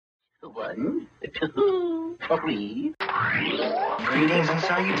1, 2, 3. Greetings and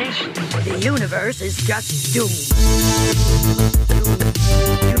salutations. The universe is just doomed.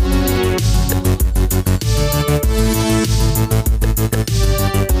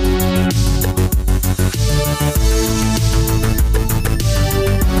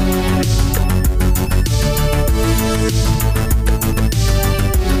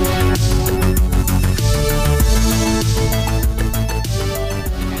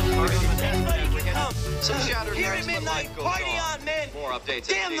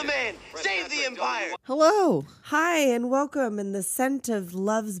 Damn the man! Save the empire! Hello. Hi, and welcome. And the scent of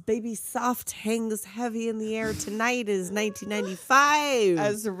love's baby soft hangs heavy in the air. Tonight is 1995.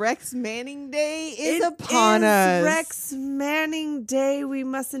 As Rex Manning Day is upon us. Rex Manning Day. We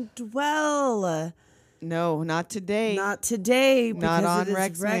mustn't dwell. No, not today. Not today. Not on it is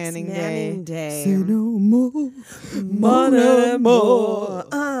Rex Manning Day. Say no more.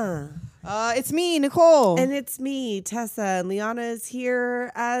 It's me, Nicole. And it's me, Tessa. And Liana is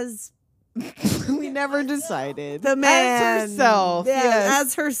here as... we never decided. The man. As herself. Yeah, yes.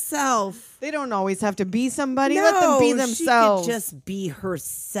 as herself. They don't always have to be somebody. No, let them be themselves. She could just be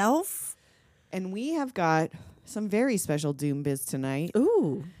herself. And we have got some very special Doom Biz tonight.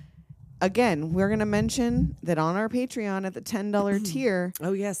 Ooh. Again, we're going to mention that on our Patreon at the $10 tier.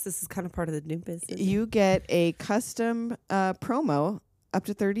 Oh, yes. This is kind of part of the Doom Biz. You get a custom promo up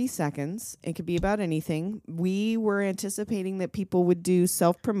to 30 seconds. It could be about anything. We were anticipating that people would do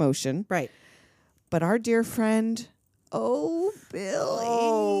self-promotion. Right. But our dear friend,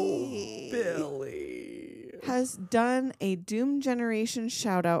 Billy, has done a Doom Generation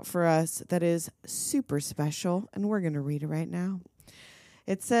shout out for us that is super special, and we're going to read it right now.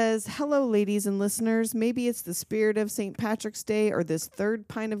 It says, "Hello, ladies and listeners. Maybe it's the spirit of St. Patrick's Day or this third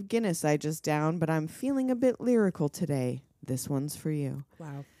pint of Guinness I just downed, but I'm feeling a bit lyrical today. This one's for you."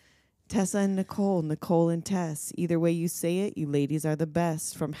 Wow. Tessa and Nicole and Tess. Either way you say it, you ladies are the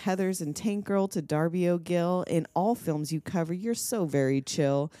best. From Heathers and Tank Girl to Darby O'Gill, in all films you cover, you're so very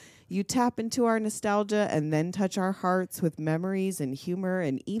chill. You tap into our nostalgia and then touch our hearts with memories and humor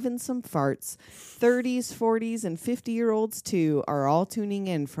and even some farts. 30s, 40s, and 50-year-olds too are all tuning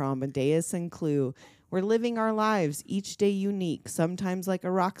in from Amadeus and Clue. We're living our lives, each day unique, sometimes like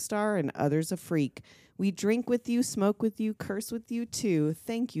a rock star and others a freak. We drink with you, smoke with you, curse with you too.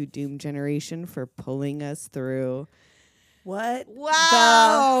 Thank you, Doom Generation, for pulling us through. What?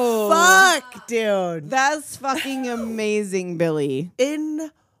 Wow. The fuck, dude? That's fucking amazing, Billy.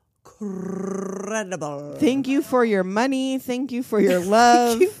 Incredible. Thank you for your money. Thank you for your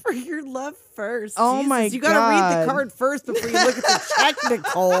love. Thank you for your love first. Oh, Jesus, my you gotta read God. the card first before you look at the check,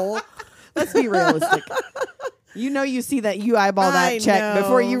 Nicole. Let's be realistic. You know you see that you eyeball that I check know.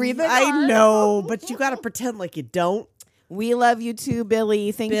 before you read the card. I know, but you gotta pretend like you don't. We love you too,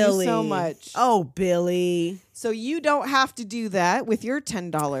 Billy. Thank you so much. Oh, Billy. So you don't have to do that with your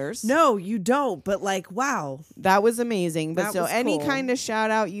 $10. No, you don't. But like, wow. That was amazing. But That so was any cool. kind of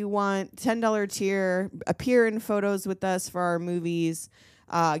shout out you want, $10 tier, appear in photos with us for our movies,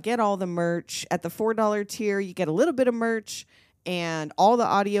 get all the merch. At the $4 tier, you get a little bit of merch and all the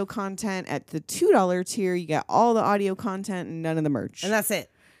audio content. At the $2 tier, you get all the audio content and none of the merch. And that's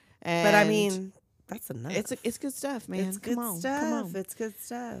it. And But I mean, that's enough. it's good stuff, man. It's Come good on, stuff. come on. It's good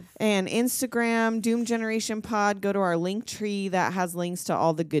stuff. And Instagram, Doom Generation Pod. Go to our link tree that has links to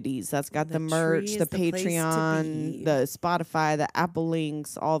all the goodies. That's got the The merch, tree the is the place to Patreon, be. the Spotify, the Apple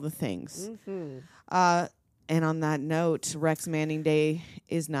links, all the things. Mm-hmm. And on that note, Rex Manning Day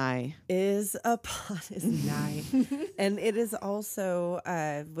is nigh. Is nigh. And it is also,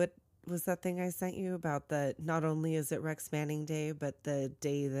 what was that thing I sent you about the, not only is it Rex Manning Day, but the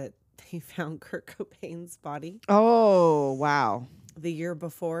day that they found Kurt Cobain's body Oh, wow. the year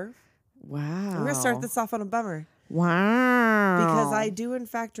before. Wow. I'm going to start this off on a bummer. Wow. Because I do, in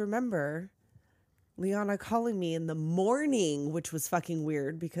fact, remember Liana calling me in the morning, which was fucking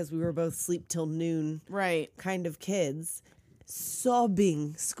weird because we were both sleep till noon Right. kind of kids,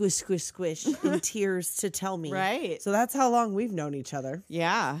 sobbing, squish, squish, squish, in tears to tell me. Right. So that's how long we've known each other.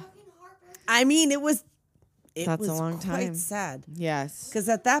 Yeah. I mean, it was That's a long quite time. sad. Yes. Because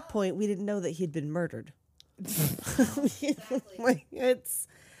at that point, we didn't know that he'd been murdered. Like,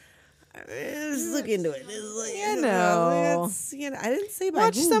 just look into it. It's like, You know. I didn't say by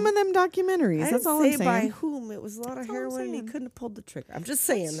Watch whom. some of them documentaries. I That's didn't all say I'm by saying. whom. It was a lot of That's all I'm heroin, and he saying. couldn't have pulled the trigger. I'm just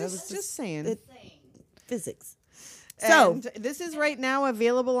saying. That was Just saying. Physics. So And this is right now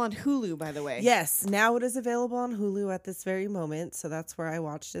available on Hulu, by the way. yes, now it is available on Hulu at this very moment. So that's where I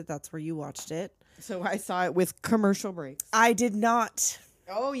watched it. That's where you watched it. So I saw it with commercial breaks. I did not.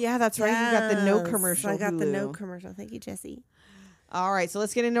 Oh, yeah, that's right. You got the no Yes, commercial I got the no Hulu. commercial. Thank you, Jesse. All right, so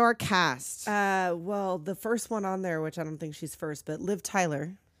let's get into our cast. Well, the first one on there, which I don't think she's first, but Liv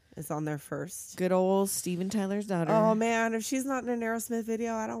Tyler is on there first. Good old Steven Tyler's daughter. Oh man, if she's not in an Aerosmith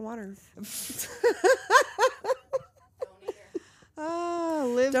video, I don't want her.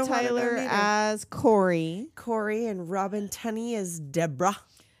 Liv Don't want her, don't Tyler need her. as Corey. Corey and Robin Tunney as Deborah.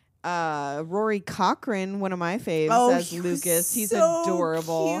 Rory Cochrane, one of my faves, as he was Lucas. He's so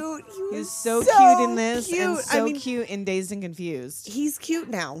adorable. Cute. He's so cute in this and cute. so cute in Dazed and Confused. He's cute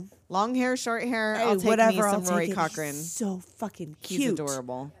now. Long hair, short hair. Hey, I'll take whatever, me some I'll Rory take it. Cochrane. He's so fucking cute. He's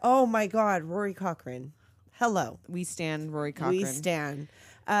adorable. Oh my God, Rory Cochrane. Hello. We stand Rory Cochrane. We stand.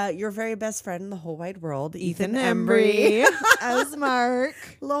 Your very best friend in the whole wide world, Ethan Embry as Mark.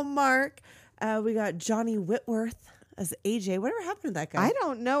 Little Mark. We got Johnny Whitworth as AJ. Whatever happened to that guy? I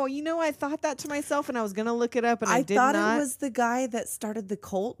don't know. You know, I thought that to myself, and I was gonna look it up, and I did thought not. it was the guy that started the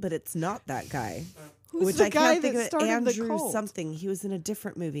cult, but it's not that guy. Who's Which the I guy can't think that of it. started the Andrew cult? something. He was in a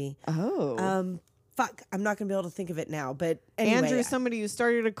different movie. Oh, Fuck, I'm not gonna be able to think of it now. But anyway, Andrew, somebody who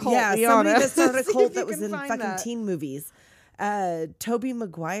started a cult. yeah, be somebody honest. that started a See cult if you that was can in find fucking that. teen movies. Toby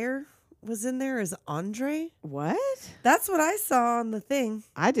Maguire was in there as Andre. What? That's what I saw on the thing.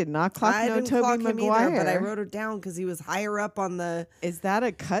 I did not clock I no didn't Toby clock him Maguire. either, but I wrote it down because he was higher up on the. Is that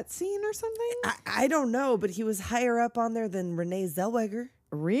a cutscene or something? I don't know, but he was higher up on there than Renee Zellweger.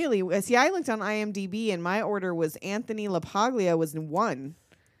 Really? See, I looked on IMDb, and my order was Anthony LaPaglia was 1.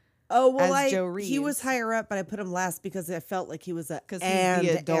 Oh well, As Joe he was Reeves. higher up, but I put him last because I felt like he was a 'Cause he's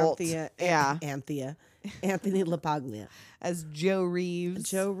the adult. Yeah. Anthony LaPaglia, As Joe Reeves.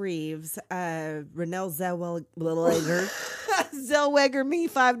 Joe Reeves, Renee Zellweger. Zellweger me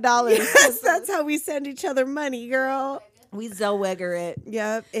 $5. Yes, that's how we send each other money, girl. We Zellweger it.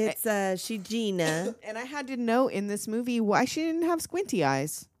 Yep, it's she Gina. And I had to note in this movie why she didn't have squinty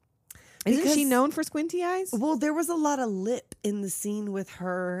eyes. Isn't she Because- known for squinty eyes? Well, there was a lot of lip in the scene with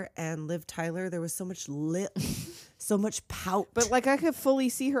her and Liv Tyler. There was so much lip, so much pout. But like I could fully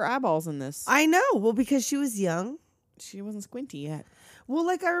see her eyeballs in this. I know. Well, because she was young. She wasn't squinty yet. Well,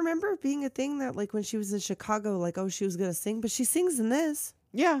 like I remember it being a thing that like when she was in Chicago, like, oh, she was going to sing, but she sings in this.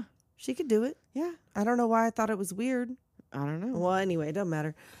 Yeah. She could do it. Yeah. I don't know why I thought it was weird. I don't know. Well, anyway, it doesn't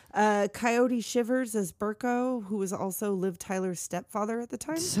matter. Coyote Shivers as Burko, who was also Liv Tyler's stepfather at the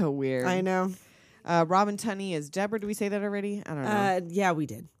time. So weird. I know. Robin Tunney is Deborah. Did we say that already? I don't know. Yeah, we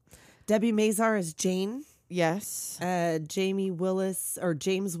did. Debbie Mazar as Jane. Yes. James Willis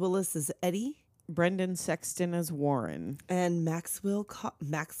as Eddie. Brendan Sexton as Warren. And Maxwell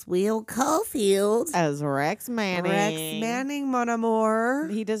Caulfield As Rex Manning. Rex Manning, mon amour.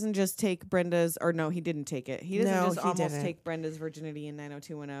 He doesn't just take Brenda's, or no, he didn't take it. He doesn't No, just he almost didn't. take Brenda's virginity in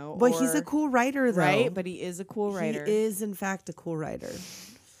 90210. But he's a cool writer, though. right? But he is a cool writer. He is, in fact, a cool writer.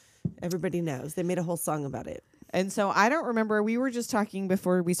 Everybody knows. They made a whole song about it. And so I don't remember. We were just talking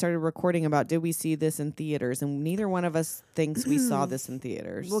before we started recording about did we see this in theaters, and neither one of us thinks we saw this in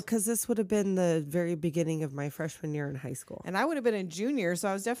theaters. Well, because this would have been the very beginning of my freshman year in high school. And I would have been a junior, so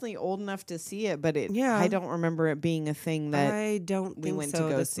I was definitely old enough to see it. But Yeah. I don't remember it being a thing that I don't we think went to so.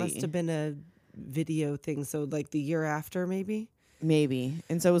 go This see. must have been a video thing. So, like the year after, maybe. maybe.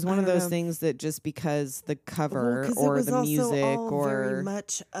 And so it was one I of don't those know. things that just because the cover 'cause it or was the also music all very or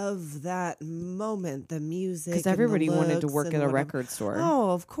much of that moment, the music. because and the everybody wanted to looks work and at a whatever. record store.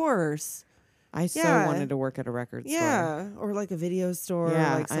 Oh, of course. I so yeah. wanted to work at a record store. Yeah, or like a video store.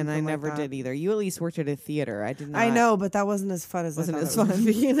 Yeah, or like and I something like never that. did either. You at least worked at a theater. I did not. I know, but that wasn't as fun as Wasn't I thought as it was gonna fun.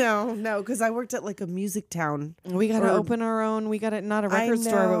 be, you know, no, because I worked at like a music town. We got to Or- open our own. We got to not a I record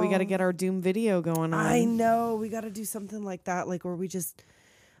store, but we got to know. get our Doom video going on. I know we got to do something like that, like where we just,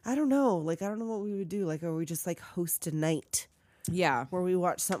 I don't know, like I don't know what we would do, like or we just like host a night Yeah, where we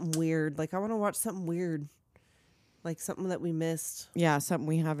watch something weird. Like I want to watch something weird, like something that we missed, yeah, something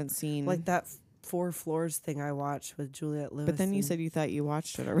we haven't seen. like that Four Floors thing I watched with Juliette Lewis. but then you and- said you thought you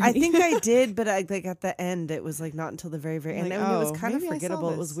watched it already. I think I did, but I like at the end it was like not until the very end. Like, I mean, it was oh, kind of maybe I saw forgettable.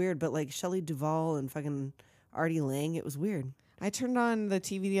 It was this. weird, but like Shelley Duvall and fucking Artie Lang, it was weird. I turned on the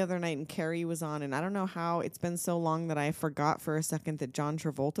TV the other night and Carrie was on, and I don't know how it's been so long that I forgot for a second that John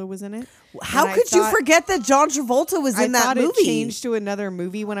Travolta was in it. How And I could you thought- forget that John Travolta was I in that thought movie? it changed to another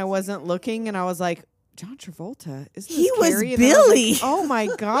movie when I wasn't looking, and I was like, John Travolta? Isn't He this was Carrie? And then I was like, Billy. oh my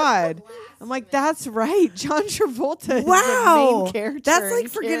god! I'm like, that's right, John Travolta. Wow, is the main character. that's like in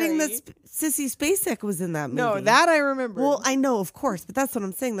forgetting Carrie. that Sissy Spacek was in that movie. No, that I remember. Well, I know, of course, but that's what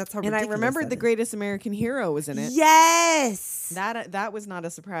I'm saying. That's how. and I ridiculous remembered that The is. Greatest American Hero was in it. Yes. That was not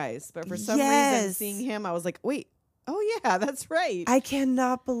a surprise, but for some reason, Yes. seeing him, I was like, wait, oh yeah, that's right. I can't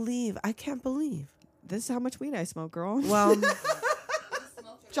believe. This is how much weed I smoke, girl. Well,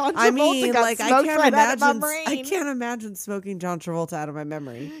 John I Travolta mean, got like I smoked can't right out of my imagine. I brain. can't imagine smoking John Travolta out of my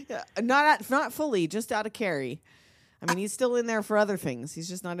memory. Yeah, not fully, just out of Carrie. I mean, he's still in there for other things. He's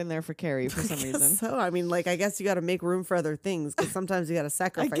just not in there for Carrie for some reason. So I mean, like I guess you got to make room for other things because sometimes you got to I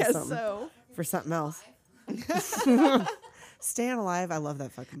sacrifice guess something so. for something else. Staying Alive, I love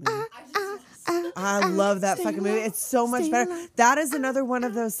that fucking movie. I love that fucking movie. It's so much better. That is another one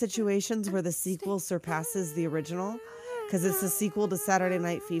of those situations where the sequel surpasses the original because it's a sequel to Saturday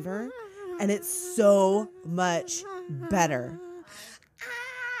Night Fever, and it's so much better.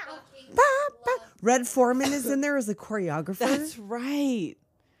 Red Foreman is in there as a choreographer. That's right.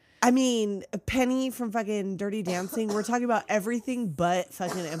 I mean, Penny from fucking Dirty Dancing. We're talking about everything but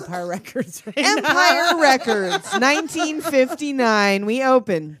fucking Empire Records right now. Empire Records, 1959. We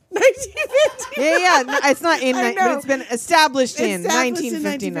open. 1959. Yeah. It's not in, I but know. it's been established in Established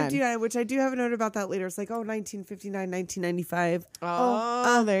 1959. which I do have a note about that later. It's like, 1959, 1995.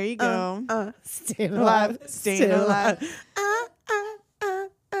 Oh, there you go. Staying Alive, alive. staying alive.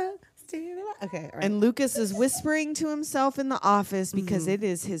 Staying alive. Okay, all right. And Lucas is whispering to himself in the office because it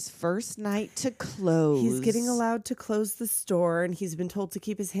is his first night to close. He's getting allowed to close the store, and he's been told to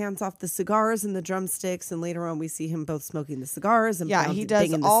keep his hands off the cigars and the drumsticks. And later on, we see him both smoking the cigars and Yeah, he does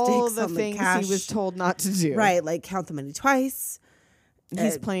banging all sticks the on things cash. he was told not to do. Right, like count the money twice.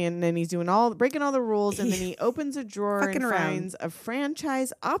 He's playing and he's doing breaking all the rules, and then he opens a drawer and Fucking around. finds a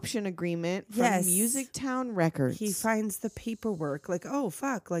franchise option agreement from Yes. Music Town Records. He finds the paperwork, like, oh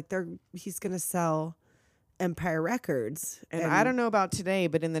fuck, like he's gonna sell Empire Records, and I don't know about today,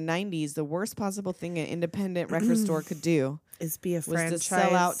 but in the 90s, the worst possible thing an independent record store could do is be a was franchise. to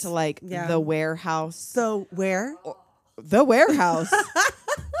sell out to like Yeah. the warehouse. So where? The warehouse.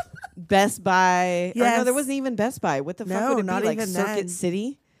 Best Buy. Or no, Yes. there wasn't even Best Buy. What the fuck No, would it not be? Like even Circuit then.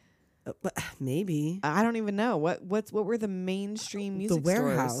 City? Maybe. I don't even know. What were the mainstream music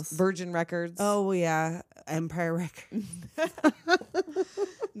warehouse. stores? Virgin Records. Oh well, yeah, Empire Records.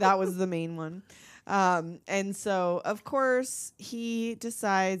 That was the main one. And so, of course, he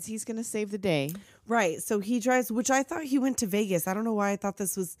decides he's going to save the day. Right. So he drives, which I thought he went to Vegas. I don't know why I thought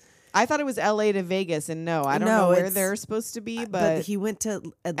this was. I thought it was LA to Vegas, and no, I don't No, know where it's- they're supposed to be, But but he went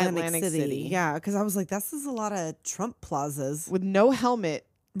to Atlantic City. Yeah, because I was like, this is a lot of Trump plazas. with no helmet.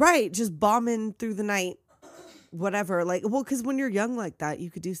 Right. Just bombing through the night. Whatever. Like, well, because when you're young like that, you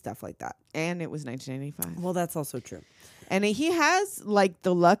could do stuff like that. And it was 1985. Well, that's also true. And he has like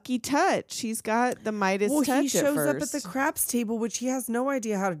the lucky touch. He's got the Midas Well, touch he shows at up at first. the craps table, which he has no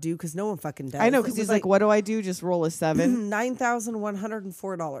idea how to do because no one fucking does. I know, It because was he's like, what do I do? Just roll a 7.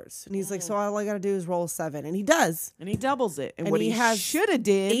 $9,104, and he's like, so all I got to do is roll a 7, and he does. And he doubles it. And, And what he he has should have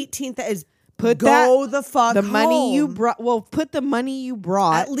did, 18th is put go that, the fuck the money you home. brought. Well, put the money you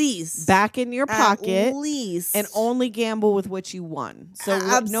brought At least back in your pocket. At least And only gamble with what you won. So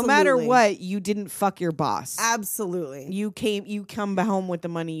no matter Absolutely. what, you didn't fuck your boss. absolutely. You come home with the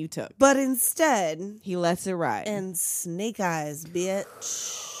money you took. But instead, He lets it ride. and snake eyes,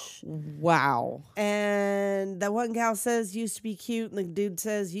 bitch. wow. And that one gal says used to be cute, and the dude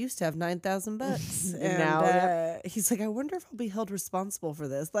says used to have $9,000. And Now, he's like, I wonder if I'll be held responsible for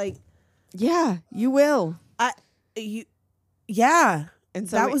this. Like, Yeah, you will. yeah. And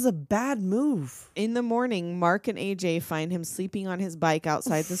so That was a bad move. in the morning, Mark and AJ find him sleeping on his bike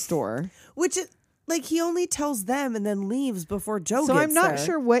outside the store. Which is like he only tells them and then leaves before Joe So gets I'm not there.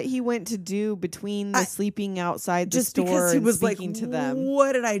 sure what he went to do between the sleeping outside the Just store because he and was like, speaking to them.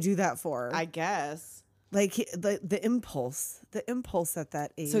 what did I do that for? I guess. Like the impulse at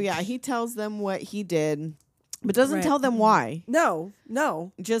that age. So yeah, he tells them what he did, but doesn't Right. tell them why. No.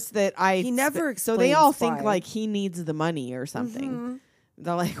 Just that He never So they all explains think why. like he needs the money or something.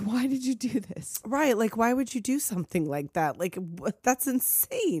 They're like, why did you do this? Right. Like, why would you do something like that? Like, that's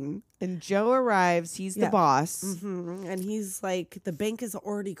insane. And Joe arrives. He's the Yeah. boss. And he's like, the bank is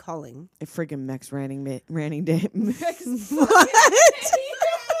already calling. A friggin' Mex Ranning Day. What?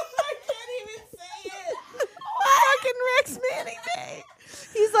 Fucking Rex Manning Day.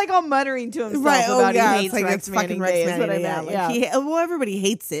 He's like all muttering to himself Right. about yeah. he hates it's like Rex it's fucking Manning Rex Day. Is Manning what I Day. meant. Like, Yeah. well, everybody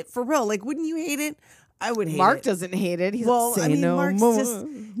hates it for real. Like, wouldn't you hate it? I would hate Mark it. doesn't hate it. He's Well, like, say I mean, no Mark's more. just-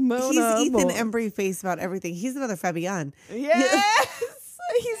 Mona He's Ethan more. Embry face about everything. He's another Fabian. Yes.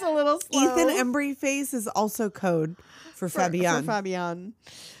 He's a little slow. Ethan Embry face is also code for Fabian. For Fabian.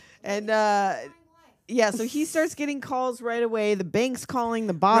 And yeah, so he starts getting calls right away. The bank's calling.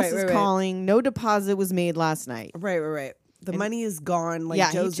 The boss Right, is right. calling. No deposit was made last night. Right. The money is gone. Like,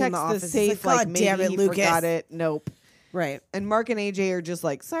 yeah, Joe's he checks in the office. He's safe. like, Like, God maybe damn it, he Lucas. forgot it. Nope. Right. And Mark and AJ are just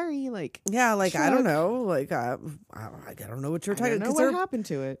like, sorry, like, Yeah, like, I don't Shrug. know. Like, I don't know what you're I talking don't know about. what happened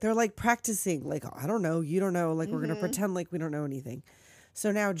to it. They're like practicing. Like, I don't know. You don't know. Like, we're going to Mm-hmm. pretend like we don't know anything.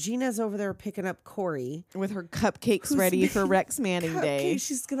 So now Gina's over there picking up Corey. With her cupcakes Who's ready for making Rex Manning Day.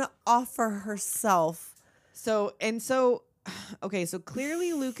 She's going to offer herself. So, okay, so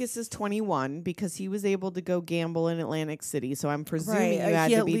clearly Lucas is 21 because he was able to go gamble in Atlantic City. So I'm presuming you had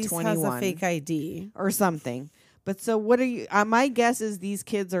he to at be least 21 has a fake ID. or something. But so what are you? My guess is these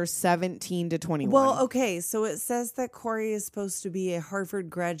kids are 17 to 21. Well, okay, so it says that Corey is supposed to be a Harvard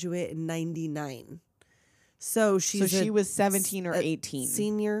graduate in 99. So she was 17 or 18.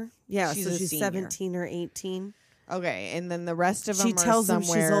 Senior. Yeah, She's so a she's senior. 17 or 18. Okay, and then the rest of them She are tells him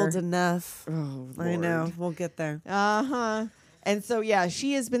somewhere. she's old enough. Oh, I know. Lord. We'll get there. Uh-huh. And so, yeah,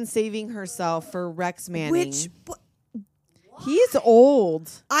 she has been saving herself for Rex Manning. Which He's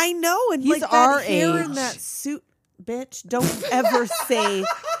old. I know, and He's like our that hair age. in that suit, bitch. Don't ever say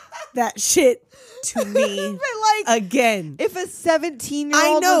that shit to me But, like, again. if a 17-year-old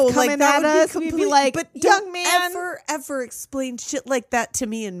I know, was coming like that at would us, be we'd be complete. like, but young don't man. ever explain shit like that to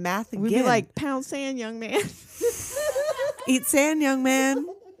me in math again. We'd be like, pound sand, young man. eat sand, young man.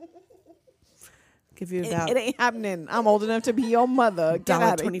 Give you about It ain't happening. I'm old enough to be your mother. Get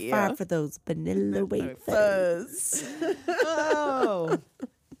out of here. $1.25 for those vanilla wafers. Oh.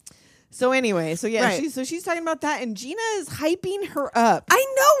 So anyway, so yeah, Right. she's talking about that, and Gina is hyping her up. I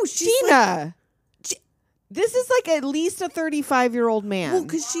know, she's Gina, G- this is like at least a 35-year-old man. well,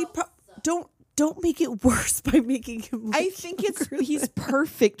 because she don't make it worse by making him. Look I think younger he's than-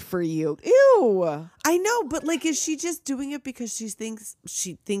 perfect for you. Ew. I know, but like, is she just doing it because she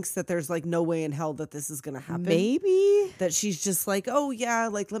thinks that there's like no way in hell that this is gonna happen? Maybe. That she's just like, oh yeah,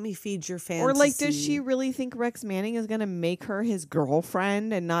 like let me feed your fantasy. Or like, does she really think Rex Manning is gonna make her his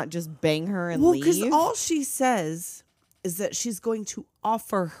girlfriend and not just bang her and Well, leave? because all she says is that she's going to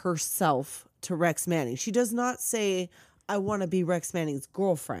offer herself to Rex Manning. She does not say, "I want to be Rex Manning's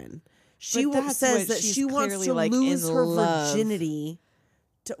girlfriend." She But that's says what that she's she wants clearly, to like, lose in her love. virginity.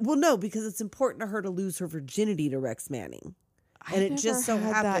 Well, no, because it's important to her to lose her virginity to Rex Manning. And it just so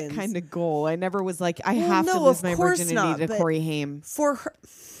had happens that kind of goal. I never was like, I Well, have to no, lose of my course virginity not, to but- Corey Haim. for her.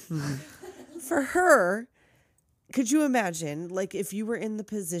 For her, could you imagine, like, if you were in the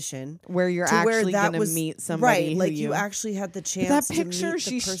position Where you're to where actually that going to was meet somebody, right? who Like you actually had the But chance. that to meet picture the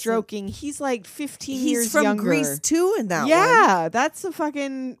she's person. stroking, he's like 15 He's years from younger. Greece too. In that one, Yeah, that's a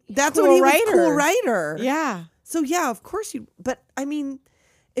fucking that's cool what he writer. was. Cool writer. Yeah. So yeah, of course you. But I mean,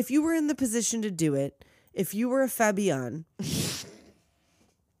 if you were in the position to do it, if you were a Fabian,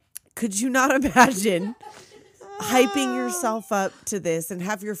 could you not imagine hyping yourself up to this and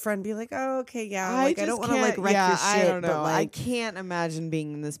have your friend be like, "Oh, okay, yeah, like I just don't want to like can't- wreck yeah, your shit." I don't know. But I like, can't imagine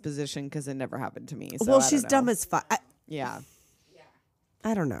being in this position because it never happened to me. So well, I she's don't dumb know. as fuck. Yeah.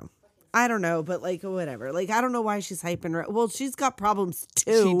 I don't know. I don't know, but like whatever. Like I don't know why she's hyping her. Well, she's got problems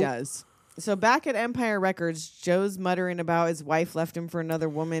too. She does. So back at Empire Records, Joe's muttering about his wife left him for another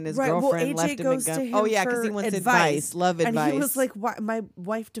woman. His Right. Well, girlfriend AJ left him a goes to gun. him Oh yeah, because for he wants advice, love advice. And he was like, "Why? My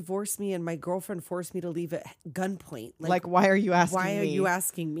wife divorced me, and my girlfriend forced me to leave at gunpoint. Like, why are you asking why me? are you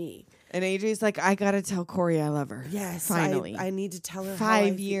asking me?" And AJ's like, I gotta tell Corey I love her. Yes, finally. I need to tell her. how I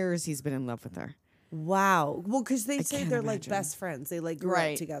 5 feel. years he's been in love with her. Wow. Well, because they say can't they're like imagine. best friends. They like grew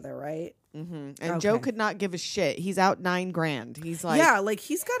Right. up together, right? And Joe Okay. could not give a shit. He's out $9,000. He's like, yeah, like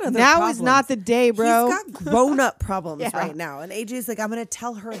he's got other. now problems. is not the day, bro. He's got grown up problems Yeah. right now, and AJ's like, I'm gonna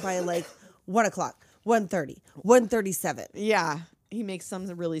tell her by like 1:00, 1:30, 1:37. Yeah, he makes some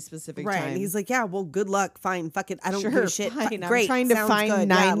really specific Right. time. And he's like, yeah, well, good luck. Fine. Fuck it. I don't give Sure, a shit. fine. I'm Great. trying to Sounds find good.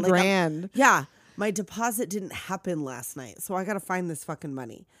 Yeah, $9 like, grand. yeah. My deposit didn't happen last night. So I got to find this fucking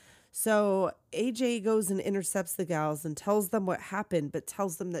money. So AJ goes and intercepts the gals and tells them what happened, but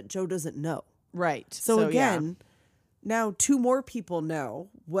tells them that Joe doesn't know. Right. So, yeah. again, now 2 more people know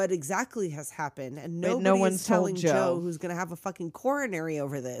what exactly has happened. And But nobody no one's is telling told Joe. who's going to have a fucking coronary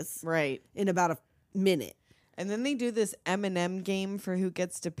over this Right. in about a minute. And then they do this M&M game for who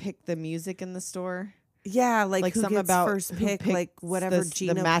gets to pick the music in the store. Yeah, like who something gets about first who pick, like picks whatever the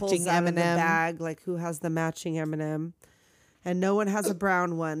Gina matching pulls out of the M&M. bag, like who has the matching M&M. And no one has a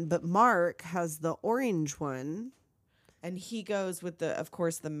brown one, but Mark has the orange one. And he goes with of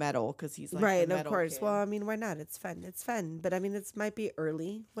course, the metal because he's like right, the of metal course. kid. Well, I mean, why not? It's fun. It's fun. But I mean, it might be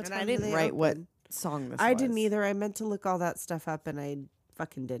early. What And time I do didn't they write what open? song this I was. didn't either. I meant to look all that stuff up and I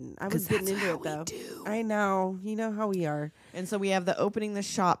fucking didn't. I was 'Cause getting that's into how it we though. do. I know. You know how we are. And so we have the opening the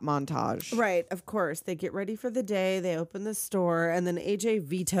shop montage. Right, of course. They get ready for the day. They open the store, and then AJ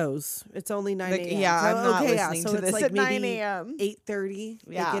vetoes. It's only 9 Like, a.m. yeah, I'm not okay, listening so to it's this like at 9 maybe a.m. 8:30.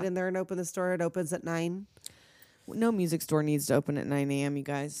 Yeah. They get in there and open the store. It opens at 9. No music store needs to open at 9 a.m., you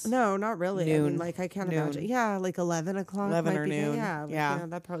guys. No, not really. I Noon. mean, like I can't Noon. imagine. Yeah, like 11 o'clock. 11 might or be good. noon. Yeah, like, Yeah.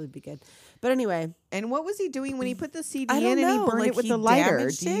 that'd probably be good. But anyway, And what was he doing when he put the CD I in don't and know. he burned Like, it with he the lighter?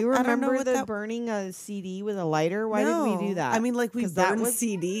 damaged Do it? you I don't know remember what the that- burning a CD with a lighter? Why did we do no. that? I mean, like we 'Cause that burned was-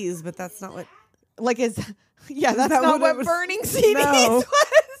 CDs, but that's not what. Like, is yeah, that's that not what what it was? burning CDs No. was.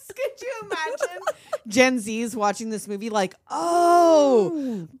 Could you imagine Gen Z's watching this movie like,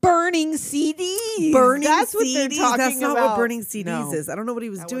 oh, burning CDs? Burning that's what CDs. they're talking That's not about. what burning CDs No. is. I don't know what he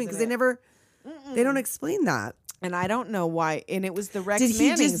was That doing because wasn't they it. never. They don't explain that. And I don't know why. And it was the Rex Did he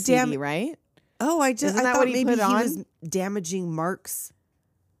Manning just CD, right? Oh, I Isn't I that thought what he maybe put he on? was damaging Mark's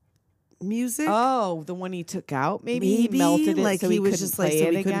music. Oh, the one he took out. Maybe he melted it like so he was couldn't just play like so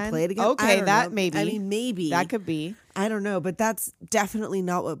it he again. couldn't play it again. I Okay, don't that know. maybe. I mean, maybe that could be. I don't know, but that's definitely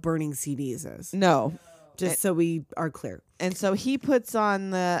not what burning CDs is. No. Just so we are clear, And so he puts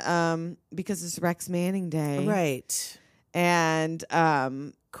on the because it's Rex Manning Day. right? And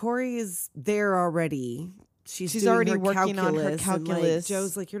Corey is there already. She's doing already her working on her and, like, calculus.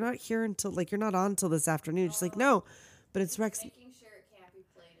 Joe's like, you're not here until you're not on until this afternoon. She's like, no, but it's Rex.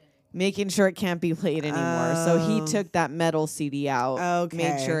 making sure it can't be played anymore. So he Oh. took that metal CD out. Made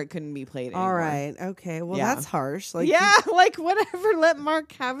Okay. sure it couldn't be played anymore. All right, okay. Well, Yeah. that's harsh. Like, Yeah, like whatever. Let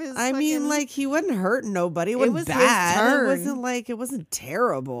Mark have his. I mean, fucking- like he wasn't hurting nobody. It wasn't was his bad. turn. It wasn't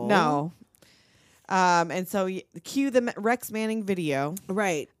terrible. no. And so cue the Rex Manning video.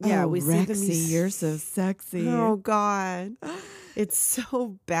 Right. Yeah, Oh, we Rexy, see them. you're so sexy. Oh God, it's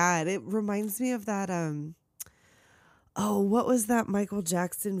so bad. It reminds me of that. Oh, what was that Michael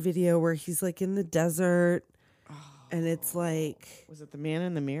Jackson video where he's like in the desert, and it's like Was it the Man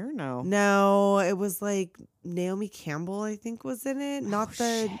in the Mirror? No. no, it was like Naomi Campbell, I think, was in it. Not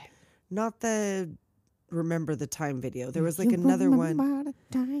the Remember the Time video. There was like another one.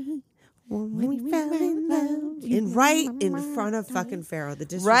 When we fell in love. Right in front of fucking Pharaoh. The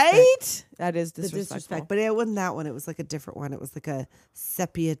disrespect. Right? That is The disrespectful. disrespect. But it wasn't that one. It was like a different one. It was like a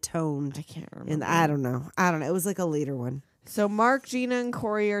sepia toned. I can't remember. And I don't know. It was like a later one. So Mark, Gina, and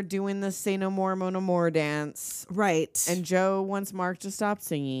Corey are doing the Say No More, Mo No More dance. Right. And Joe wants Mark to stop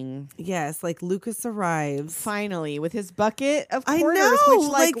singing. yes, like Lucas arrives. Finally, with his bucket of I quarters. know, Which,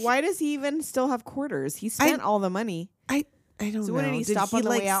 like, like- why does he even still have quarters? He spent all the money. I don't So know. what did he stop on the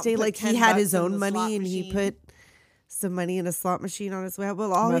like way out stay and put like he 10 had bucks his in own the slot money and he machine? put some money in a slot machine on his way out?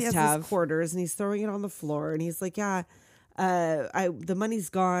 Well, all Must he has have. is quarters and he's throwing it on the floor and he's like, yeah, the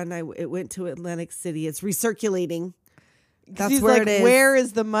money's gone. It went to Atlantic City. It's recirculating. That's He's where like, it is. where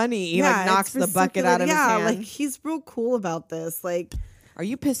is the money? He like it's knocks the bucket out of his recirculating. hand. Yeah, like he's real cool about this. Like, Are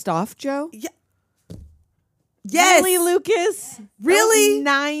you pissed off, Joe? yes, Really, Lucas? Really?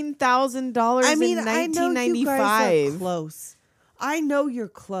 $9,000 I mean, in I know you guys 1995. are close. I know you're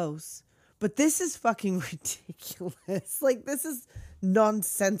close, but this is fucking ridiculous. Like, this is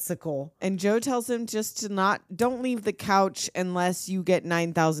nonsensical. And Joe tells him just to don't leave the couch unless you get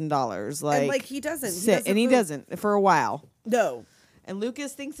 $9,000. Like, And like he doesn't. sit, and he move. doesn't for a while. No. And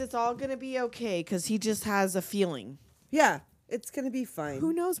Lucas thinks it's all gonna be okay because he just has a feeling. Yeah, it's gonna be fine.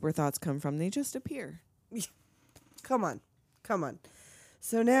 Who knows where thoughts come from? They just appear. Come on.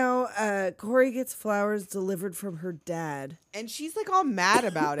 So now Corey gets flowers delivered from her dad. And she's like all mad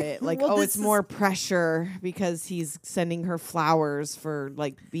about it. Like, Well, oh, this it's is- more pressure because he's sending her flowers for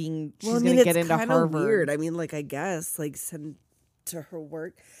like being. She's Well, I mean, gonna it's get into kind of Harvard. weird. I mean, like, I guess, like, send to her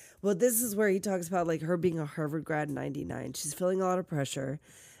work. Well, this is where he talks about, like, her being a Harvard grad in 99. She's feeling a lot of pressure.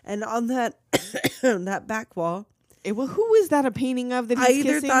 And on that that back wall, Well, who is that a painting of that he's I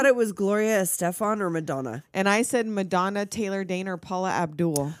either kissing? thought it was Gloria Estefan or Madonna. And I said Madonna, Taylor Dane, or Paula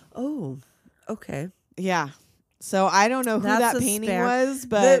Abdul. Oh, okay. Yeah. So I don't know who That's that a painting spare. was,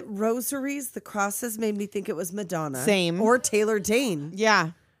 but the rosaries, the crosses made me think it was Madonna. Same. Or Taylor Dane.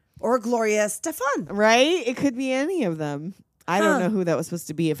 yeah, Or Gloria Estefan. right? It could be any of them. I Huh. don't know who that was supposed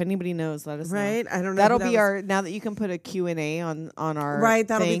to be. If anybody knows, let us know. Right? I don't know. That'll who that be was. our now that you can put a Q&A on our Right,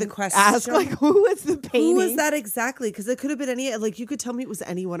 that'll be thing, the question. Ask like who was the painting? Who was that exactly? Because it could have been any. Like you could tell me it was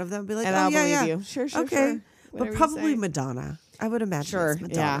any one of them. Be like, And oh I'll yeah, believe yeah. you. Sure, okay, sure. but Whatever you probably say. Madonna. I would imagine. Sure, it's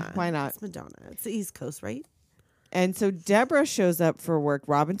Madonna. yeah, why not? It's Madonna. It's the East Coast, right? And so Deborah shows up for work.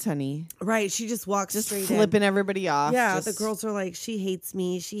 Robin's honey, Right. She just walks just straight flipping in. everybody off. Yeah, just the girls are like, she hates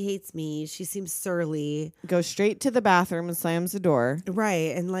me. She hates me. She seems surly. goes straight to the bathroom and slams the door.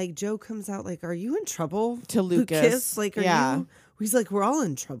 Right. And like Joe comes out like, are you in trouble? To Lucas. Like, are Yeah. you? He's like, we're all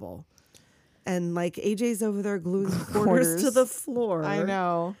in trouble. And like AJ's over there gluing the quarters to the floor. I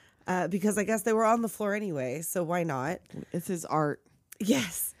know. Because I guess they were on the floor anyway. So why not? It's his art.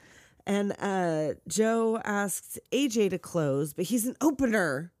 Yes. And Joe asks AJ to close, but he's an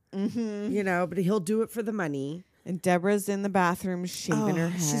opener, Mm-hmm. you know, but he'll do it for the money. And Deborah's in the bathroom shaving her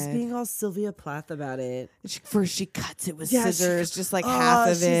head. She's being all Sylvia Plath about it. First, she cuts it with Yeah, she scissors, cut- just like half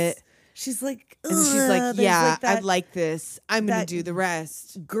of it. She's like, And she's "Ugh," like, there's yeah, I that like this. I'm going that- to do the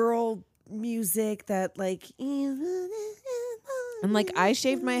rest. girl music that like. And like, I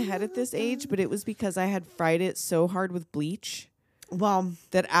shaved my head at this age, but it was because I had fried it so hard with bleach Well,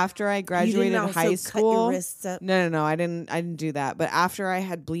 that after I you graduated didn't also high cut your school. wrists up. No, I didn't do that. But after I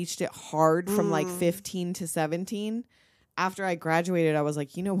had bleached it hard from like 15 to 17, after I graduated, I was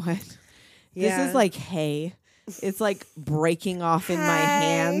like, you know what? This Yeah. is like hay. It's like breaking off in my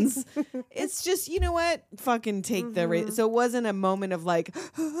hands. It's just, you know what? Fucking take the risk. So it wasn't a moment of like,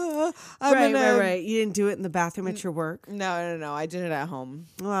 I'm Right. You didn't do it in the bathroom at your work. No. I did it at home.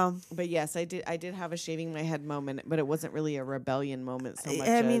 Well, But yes, I did have a shaving my head moment, but it wasn't really a rebellion moment so much.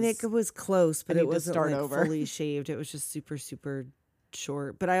 I mean, as it was close, but I it need to wasn't start like over. fully shaved. It was just super, super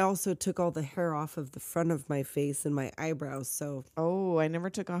short. But I also took all the hair off of the front of my face and my eyebrows. So, Oh, I never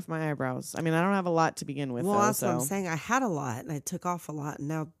took off my eyebrows. I mean, I don't have a lot to begin with. well, though, that's what I'm so saying. I had a lot and I took off a lot, and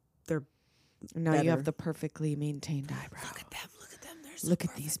now they're now you better. have the perfectly maintained eyebrow. Look at them. They're so Look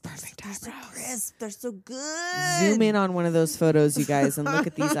at these perfect They're so eyebrows. crisp. They're so good. Zoom in on one of those photos, you guys, and look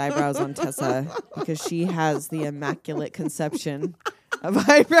at these eyebrows on Tessa because she has the immaculate conception of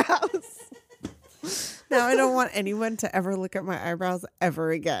eyebrows. Now I don't want anyone to ever look at my eyebrows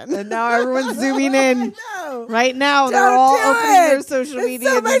ever again. And now everyone's zooming in. No. Right now, they're Don't all do opening it. their social It's media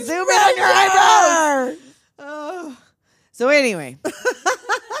so and much zoom in on your eyebrows. pressure. Oh. So anyway.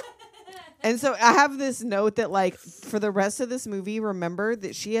 And so I have this note that, like, for the rest of this movie, remember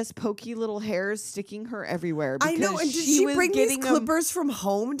that she has pokey little hairs sticking her everywhere. I know. because And did she was bring these getting 'em- clippers from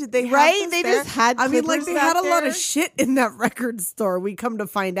home? Did they have Right? this They there? just had I mean, like clippers they had a back lot there. of shit in that record store. We come to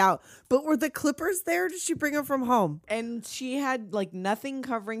find out. But were the clippers there? Or did she bring them from home? And she had like nothing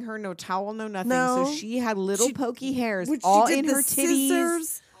covering her, no towel, no nothing. No. So she had little She- pokey hairs Which she all did in the her titties,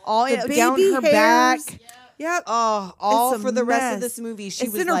 scissors, all the in, down baby her hairs. back. Yep. Oh, all It's a for the rest of mess. this movie. She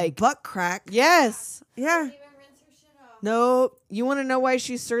It's was in her like, butt crack. yes. Yeah. Nope. You want to know why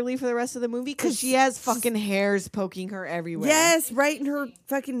she's surly for the rest of the movie? Because she has fucking hairs poking her everywhere. Yes, right in her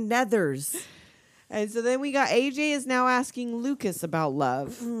fucking nethers. And so then we got AJ is now asking Lucas about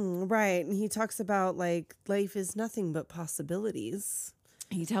love. Right. And he talks about like life is nothing but possibilities.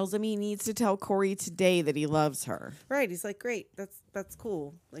 He tells him he needs to tell Corey today that he loves her. Right. He's like, great. That's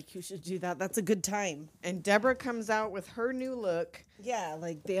cool. Like you should do that. That's a good time. And Deborah comes out with her new look. Yeah.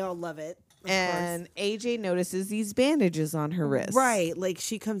 Like they all love it. Of And AJ notices these bandages on her wrist. Right. Like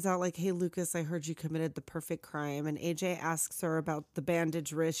she comes out like, hey, Lucas, I heard you committed the perfect crime. And AJ asks her about the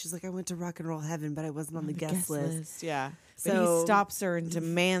bandage wrist. She's like, I went to rock and roll heaven, but I wasn't on the guest list. Yeah. But So- he stops her and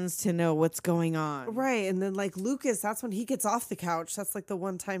demands to know what's going on. Right. And then like Lucas, that's when he gets off the couch. That's like the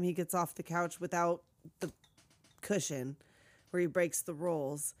one time he gets off the couch without the cushion where he breaks the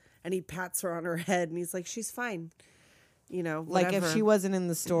rolls. And he pats her on her head and he's like, she's fine. You know, Like whatever. if she wasn't in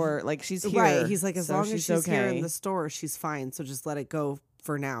the store, like she's here. Right. He's like, as so long as she's here in okay. the store, she's fine. So just let it go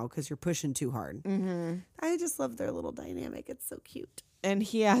for now because you're pushing too hard. Mm-hmm. I just love their little dynamic. It's so cute. And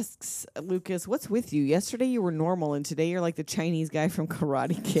he asks Lucas, what's with you? Yesterday you were normal and today you're like the Chinese guy from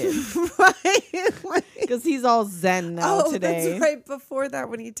Karate Kid. Right. Because he's all zen now today. That's right. Before that,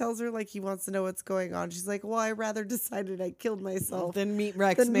 when he tells her like he wants to know what's going on, she's like, well, I rather decided I killed myself Then meet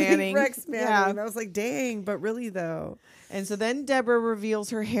Rex than meet Manning. Rex Manning. Yeah. And I was like, dang, but really though. And so then Deborah reveals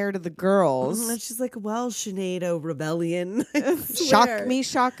her hair to the girls. And she's like, well, Sinead Rebellion. I Shock swear. me,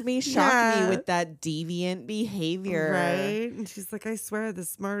 shock me, shock Yeah. me with that deviant behavior. Right. And she's like, I swear, the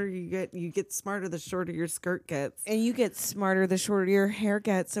smarter you get smarter, the shorter your skirt gets. And you get smarter the shorter your hair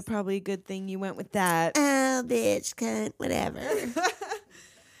gets, so probably a good thing you went with that. Oh, bitch, cunt, whatever.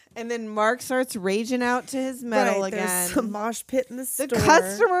 And then Mark starts raging out to his metal Right, again. There's a mosh pit in the The store.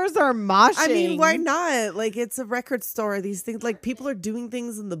 customers are moshing. I mean, why not? Like, it's a record store. These things, like, people are doing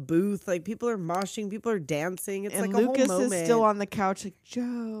things in the booth. Like, people are moshing. People are dancing. It's And like Lucas a whole moment. is still on the couch like,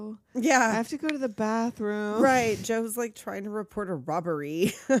 Joe, I Yeah. have to go to the bathroom. Right. Joe's, like, trying to report a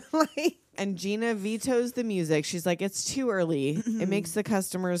robbery. Like, And Gina vetoes the music. She's like, it's too early. It makes the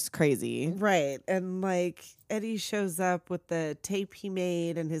customers crazy. right. And, like, Eddie shows up with the tape he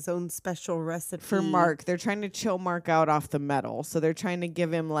made and his own special recipe. For Mark, they're trying to chill Mark out off the metal. So they're trying to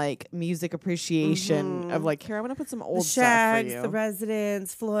give him like music appreciation of like, here, I'm going to put some The old stuff for Shags, you. the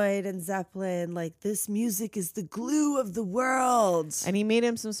Residents, Floyd, and Zeppelin. Like, this music is the glue of the world. And he made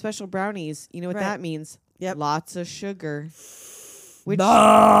him some special brownies. You know what Right. that means? Yep. Lots of sugar. Which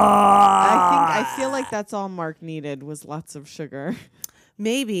I feel like that's all Mark needed was lots of sugar.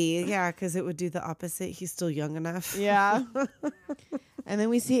 Maybe, yeah, because it would do the opposite. He's still young enough. Yeah. And then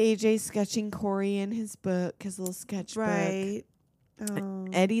we see AJ sketching Corey in his book, his little sketchbook. Right. Oh.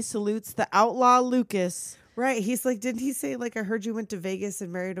 Eddie salutes the outlaw Lucas. Right. He's like, didn't he say, like, I heard you went to Vegas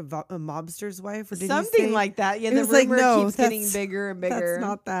and married a mobster's wife? Or did Something he say, like that. Yeah, He the was like, rumor no, keeps getting that's- bigger and bigger. That's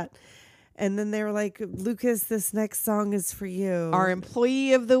not that. And then they were like, Lucas, this next song is for you. Our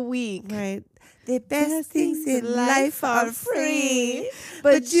employee of the week. Right. The best things in life are free,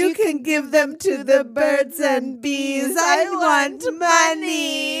 but you can give them to the birds and bees. I want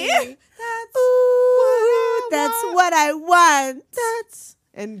money. That's what I want.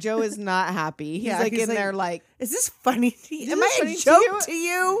 And Joe is not happy. He's Yeah, like he's in like, there like, Is this funny to you? Is Am this I a funny to joke you? to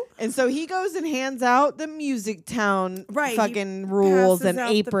you? and so he goes and hands out the Music Town Right. he fucking rules passes and out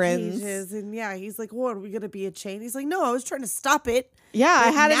the aprons. pages, and yeah, he's like, what, are we going to be a chain? He's like, no, I was trying to stop it. Yeah, I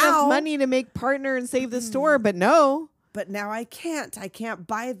But had now- enough money to make partner and save the store, but no. But now I can't. I can't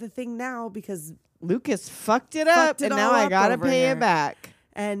buy the thing now because, Lucas fucked it up, Fucked it and now all I up gotta over pay here. it back.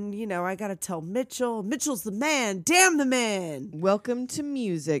 and you know, I got to tell Mitchell. Mitchell's the man. Damn the man. Welcome to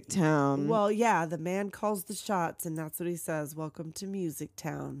Music Town. Well, yeah, the man calls the shots, and that's what he says. Welcome to Music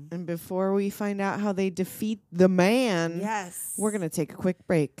Town. and before we find out how they defeat the man, Yes. we're gonna take a quick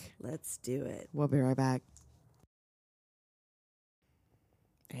break. Let's do it. We'll be right back.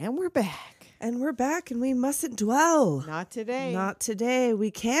 And we're back. And we're back, and we mustn't dwell. Not today. Not today.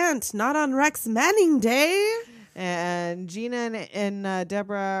 We can't. Not on Rex Manning Day. And Gina and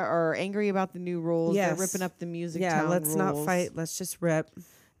Deborah are angry about the new rules. Yes. They're ripping up the Music Yeah, Town let's not rules. fight. Let's just rip.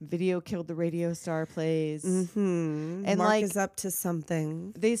 Video killed the radio star plays. Mm-hmm. And Mark like is up to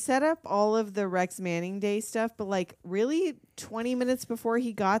something. they set up all of the Rex Manning Day stuff, but like really 20 minutes before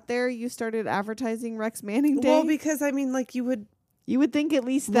he got there, you started advertising Rex Manning Day. Well, because I mean, like you would. You would think at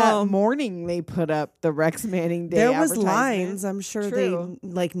least Well, that morning they put up the Rex Manning Day. There was advertisement. lines. I'm sure True. they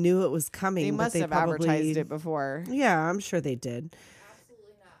like knew it was coming. They but must they have probably, advertised it before. Yeah, I'm sure they did.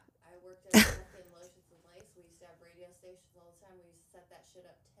 Absolutely not. I worked at in Lotions and Lace. We used to have radio stations all the time. We used to set that shit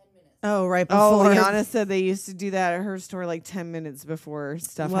up 10 minutes. Oh, right Oh, before. Liana said they used to do that at her store like 10 minutes before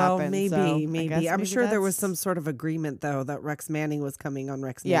stuff Well, happened. maybe, so I maybe. guess I'm sure there was that's- some sort of agreement though that Rex Manning was coming on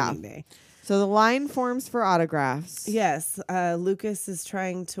Rex Yeah. Manning Day. So the line forms for autographs. Yes, Lucas is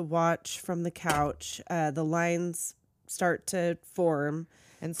trying to watch from the couch. The lines start to form.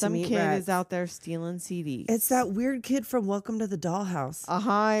 And to some meet kid Rex. is out there stealing CDs. It's that weird kid from Welcome to the Dollhouse.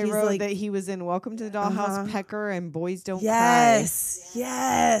 I He's wrote like- that he was in Welcome to the Dollhouse, Pecker, and Boys Don't Yes,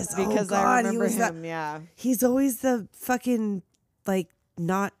 yes. Cry. Because oh, God, I he remember was that- him, yeah. He's always the fucking like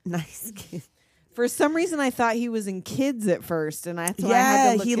not nice kid. For some reason, I thought he was in Kids at first, and that's why I had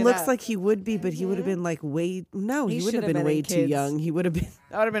Yeah, to look he it looks up. like he would be, but he would have been like way. No, He he would have should been have been way in too Kids. young. He would have been.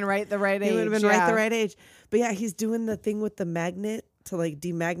 That would have been right the right age. He would have been right yeah. the right age. But yeah, he's doing the thing with the magnet to like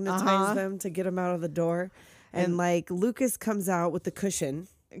demagnetize Uh-huh. them to get them out of the door. And like Lucas comes out with the cushion.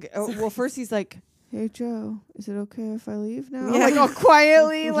 Oh, well, first he's like, "Hey Joe, is it okay if I leave now?" Yeah. Like all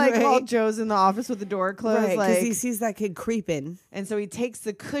quietly, like Right. while Joe's in the office with the door closed, Right, because like, he sees that kid creeping. and so he takes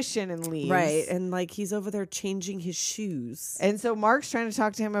the cushion and leaves. Right. And like he's over there changing his shoes. And so Mark's trying to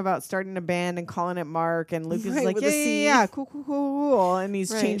talk to him about starting a band and calling it Mark, and Lucas is Right, like, with yeah, a C. yeah, cool, cool, cool, cool, and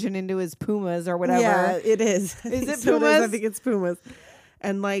he's Right. changing into his Pumas or whatever. Yeah, it is. I Is think it so I Pumas? think it's Pumas.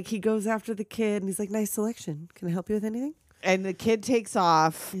 And like he goes after the kid and he's like, nice selection. Can I help you with anything? And the kid takes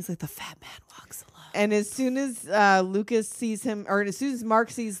off. He's like, the fat man walks alone. And as soon as Lucas sees him, or as soon as Mark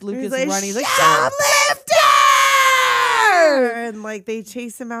sees Lucas like, running, he's like, shoplifter! And like they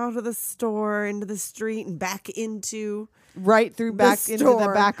chase him out of the store into the street and back into right through back into the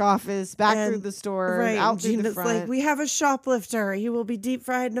store. back office, back through And- the store, right. out and through the Gina's front. like, we have a shoplifter. He will be deep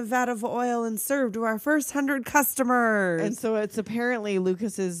fried in a vat of oil and served to our first 100 customers. and so it's apparently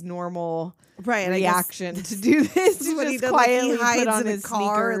Lucas's normal right, and I guess reaction to do this. this is to what he just does. Like, quietly he hides put on in a his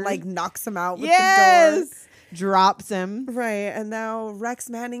car and sneakers. like knocks him out with yes, the door. drops him. Right, and now Rex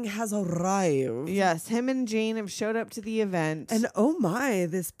Manning has arrived. Yes, him and Jane have showed up to the event. And oh my,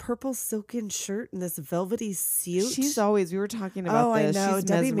 this purple silken shirt and this velvety suit. she's always, we were talking about oh, this. I know. She's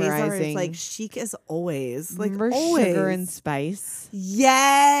Debbie Mazar mesmerizing. is like chic as always. Like Remember always. Sugar and Spice?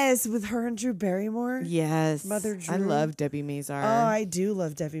 Yes, with her and Drew Barrymore. Yes. Mother I Drew. love Debbie Mazar. Oh, I do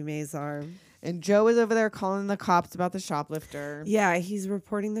love Debbie Mazar. And Joe is over there calling the cops about the shoplifter. Yeah, he's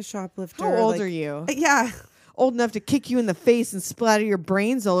reporting the shoplifter. How old like- are you? Yeah. Old enough to kick you in the face and splatter your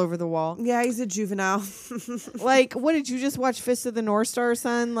brains all over the wall. Yeah, he's a juvenile. Like, what did you just watch Fist of the North Star,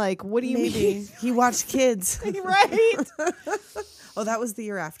 son? Like, what do you Maybe. mean? He watched Kids. Right? Oh, that was the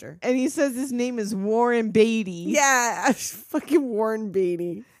year after. And he says his name is Warren Beatty. Yeah, fucking Warren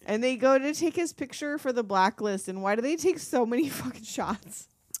Beatty. And they go to take his picture for the blacklist. And why do they take so many fucking shots?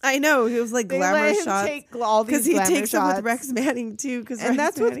 I know. He was like They glamour let him shots. take all these Because he glamour takes shots. them with Rex Manning too. And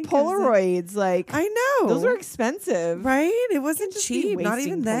that's with Polaroids. Like, I know. those are expensive. right? It wasn't just be cheap. Not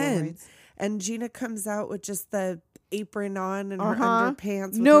even wasting then. Polaroids. And Gina comes out with just the apron on and her Uh-huh.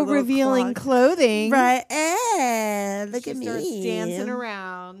 underpants. With No her little revealing clogs. clothing. Right. Look She at starts me. dancing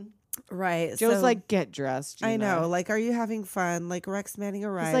around. Right. Joe's so- like, get dressed, Gina. I know. Like, are you having fun? Like, Rex Manning He's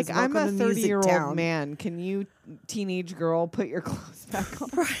arrives. like, I'm Welcome a to Music 30-year-old Town. man. Can you, teenage girl, put your clothes back on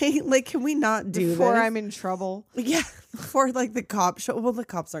Right? Like, can we not do before this? I'm in trouble? Yeah. Before, like, the cops show. Well, the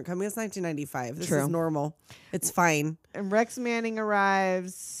cops aren't coming. It's 1995. This True. is normal. It's fine. And Rex Manning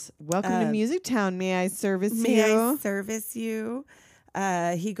arrives. Welcome to Music Town. May I service May you? I service you?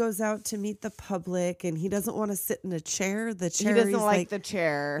 He goes out to meet the public, and he doesn't want to sit in a chair. The He chair. doesn't he's like the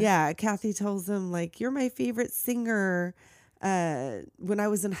chair. Yeah, Kathy tells him like, "You're my favorite singer." When I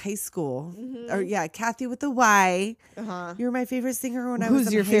was in high school, or yeah, Kathy with the Y. Uh-huh. You're my favorite singer when I was Who's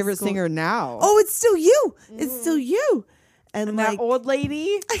in your high favorite school. singer now? Oh, it's still you. It's still you. And, and like, that old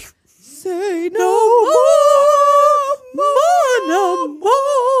lady? say no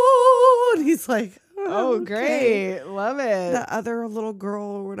more. And he's like, Oh, okay. great. Love it. The other little girl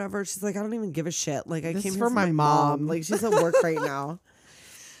or whatever, she's like, I don't even give a shit. Like, I This came is here for my mom. Like, she's at work right now.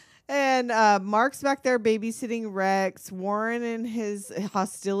 And Mark's back there babysitting Rex. Warren and his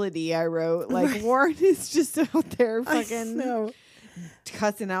hostility, I wrote. Like, Warren is just out there fucking No,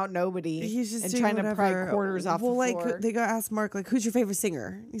 cussing out nobody. he's just and doing trying whatever. to pry quarters off well, the like floor. they go ask Mark, like, who's your favorite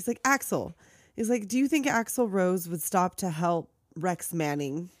singer? He's like, Axl. He's like, do you think Axl Rose would stop to help Rex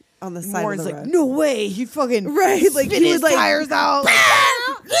Manning on the side Warren's of the like, road? no way. He'd fucking Right, like, spin he his would, like, tires out.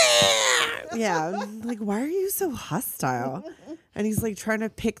 Yeah, like, why are you so hostile? And he's like trying to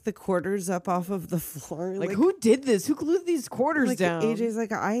pick the quarters up off of the floor. Like, who did this? Who glued these quarters like down? AJ's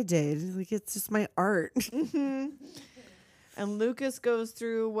like, I did. Like, it's just my art. And Lucas goes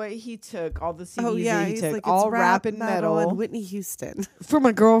through what he took, all the CDs Oh yeah, that he he's took, like, all it's rap and metal, and Whitney Houston. for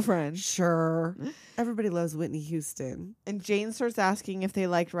my girlfriend. Sure, everybody loves Whitney Houston. And Jane starts asking if they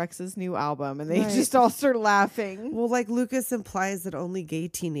liked Rex's new album, and they Right. just all start laughing. Well, like Lucas implies that only gay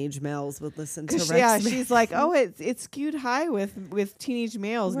teenage males would listen to Rex. Yeah, Manning. she's like, oh, it's skewed high with teenage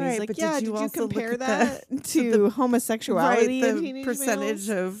males. And Right, he's like, but yeah, did you did you also look compare at that to homosexuality right, in the teenage percentage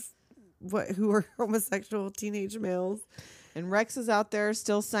males? of who are homosexual teenage males. And Rex is out there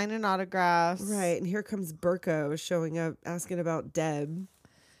still signing autographs. Right, and here comes Burko showing up asking about Deb.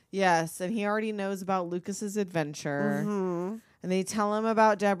 Yes, and he already knows about Lucas's adventure. Mm-hmm. And they tell him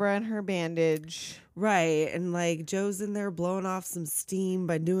about Deborah and her bandage. Right, and like Joe's in there blowing off some steam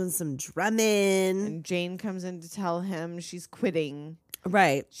by doing some drumming. And Jane comes in to tell him she's quitting.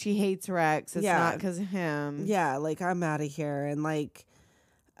 Right. She hates Rex. It's Yeah. not because of him. Yeah, like I'm out of here. And like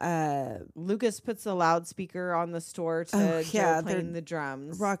Lucas puts the loudspeaker on the store to Oh, yeah, Joe they're playing the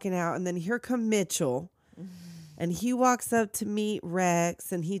drums. rocking out, and then here come Mitchell. And he walks up to meet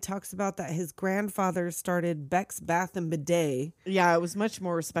Rex, and he talks about that his grandfather started Beck's Bath and Bidet. Yeah, it was much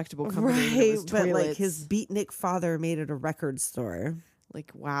more respectable company. Than it Right, was but like toilets. his beatnik father made it a record store.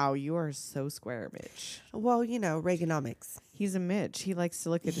 Like, wow, you are so square, Mitch. Well, you know, Reaganomics. He's a Mitch. He likes to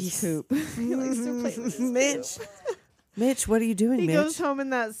look at his Yes. poop. He likes to play with his Mitch. poop. Mitch, what are you doing, He Mitch? goes home in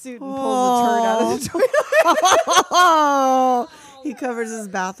that suit and pulls a turd out of the toilet. He covers his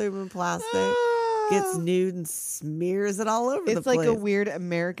bathroom in plastic, gets nude and smears it all over the It's place. like a weird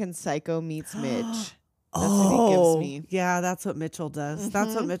American Psycho meets Mitch. That's what he gives me. Yeah, that's what Mitchell does.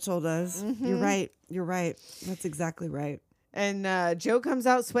 That's what Mitchell does. You're Mhm. right. You're right. That's exactly right. And Joe comes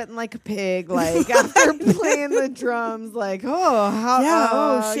out sweating like a pig, like after playing the drums, like, oh, how, Yeah,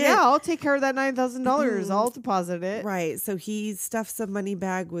 oh, shit. yeah, I'll take care of that $9,000. I'll deposit it. Right. So he stuffs a money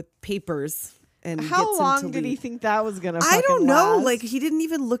bag with papers and How gets him long to did he leave. think that was gonna? I don't fucking know. last? Like he didn't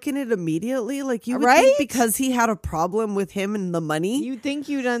even look in it immediately. Like you would Right? think because he had a problem with him and the money. You'd think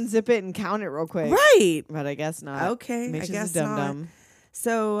you'd unzip it and count it real quick, Right. But I guess not. Okay, Mitch I is a guess dum-dum. not.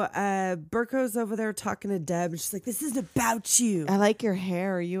 So Burko's over there talking to Deb. She's like, "This isn't about you. I like your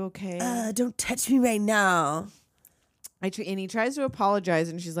hair. Are you okay? Don't touch me right now." And he tries to apologize,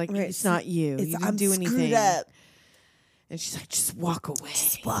 and she's like, Right, "It's not you. You didn't I'm do screwed anything." up. And she's like, "Just walk away."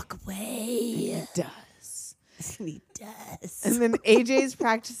 Walk away. And he does. He does. And then AJ's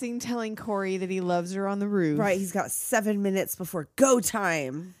practicing telling Corey that he loves her on the roof. Right, he's got 7 minutes before go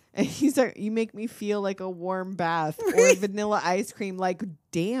time. And he's like, "You make me feel like a warm bath or vanilla ice cream." Like,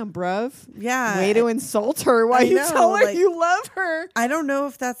 damn, bruv. Yeah. Way to insult her while I you know, tell her like- you love her. I don't know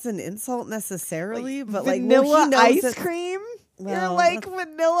if that's an insult necessarily, but vanilla like, well, he knows ice that- cream? You're Well, like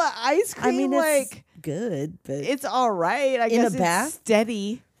vanilla ice cream. I mean, it's like good, but it's all right. I In a guess bath? it's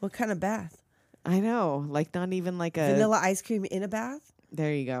steady. what kind of bath? I know. Like not even like a Vanilla ice cream in a bath?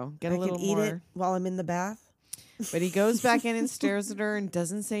 There you go. Get I a little can eat more. it while I'm in the bath. But he goes back in and stares at her and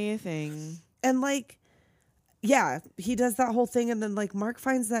doesn't say a thing. And like, yeah, he does that whole thing, and then like Mark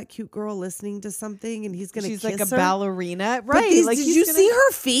finds that cute girl listening to something, and he's gonna She's kiss like a her. ballerina, But right? these- Like did he's you gonna- see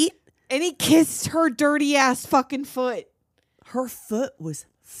her feet? And he kissed her dirty ass fucking foot. Her foot was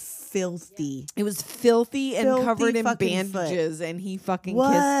filthy. It was filthy and Filthy covered in fucking foot. bandages, and he fucking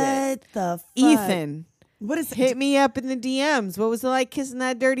What kissed it. the fuck? Ethan, What is hit me up in the DMs. What was it like kissing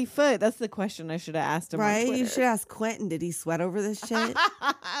that dirty foot? That's the question I should have asked him. Right? On You Twitter. should ask Quentin. Did he sweat over this shit?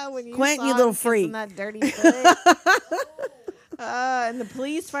 When you Quentin, saw you him little kissing freak. That dirty foot. And the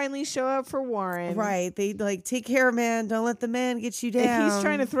police finally show up for Warren. Right. They like take care, man. Don't let the man get you And down. he's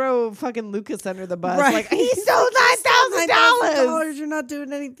trying to throw fucking Lucas under the bus. Right. Like, he stole $9,000. You're not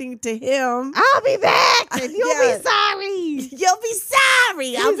doing anything to him. I'll be back and you'll Yeah. be sorry. You'll be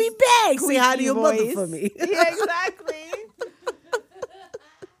sorry. I'll be back. Say hi to your mother voice. for me. Yeah, exactly.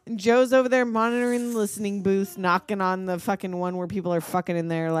 And Joe's over there monitoring the listening booth, knocking on the fucking one where people are fucking in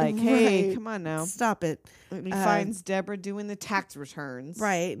there like, hey, Right. come on now. Stop it. And he finds Deborah doing the tax returns.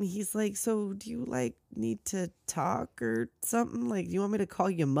 Right. And he's like, so do you like need to talk or something? Like, do you want me to call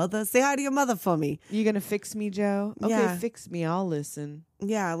your mother? Say hi to your mother for me. You gonna fix me, Joe? Okay, Yeah. fix me. I'll listen.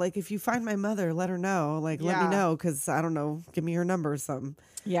 Yeah. Like, if you find my mother, let her know. Like, let Yeah. me know. Cause I don't know. Give me her number or something.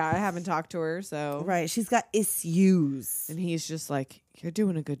 Yeah, I haven't talked to her, so. Right. She's got issues. And he's just like, you're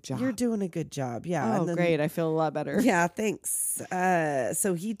doing a good job. You're doing a good job. Yeah. Oh, and then- great. I feel a lot better. Yeah, thanks.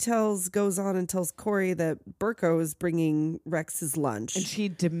 So he goes on and tells Corey that Burko is bringing Rex his lunch. And she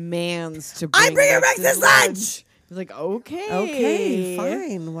demands to bring I'm bringing Rex his lunch. He's like, okay. Okay,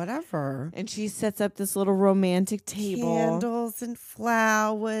 fine, whatever. And she sets up this little romantic table. Candles and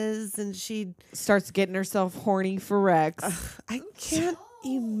flowers, and she. Starts getting herself horny for Rex. I can't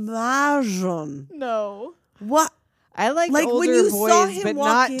imagine No. what. I like Like, when older you saw boys, him but walk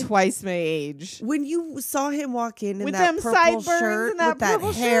not in- twice my age. When you saw him walk in With that them purple sideburns shirt and that with that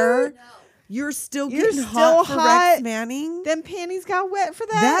purple hair, shirt? you're still You're getting still hot for hot. Rex Manning. Them panties got wet for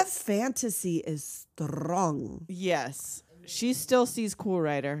That that? fantasy is strong. Yes. She still sees Cool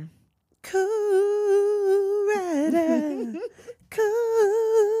Rider. Cool Rider,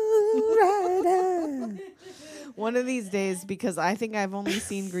 Cool Rider. One of these days, because I think I've only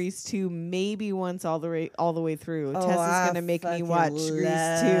seen Grease 2 maybe once all the way through. Tessa's going to make me watch Grease 2.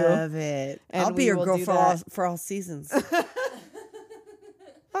 Love it. And I'll be we your will girl do for all that. seasons.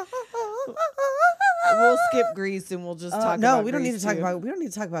 We'll skip Grease and we'll just talk no, about we don't need to Grease talk 2. about. We don't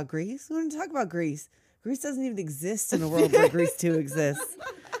need to talk about Grease. We don't need to talk about Grease. Grease doesn't even exist in a world where Grease 2 exists,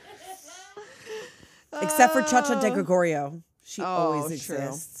 except for Cha Cha De Gregorio. She always true,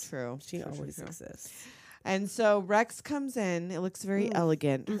 exists. True. She true, always true. exists. And so Rex comes in. It looks very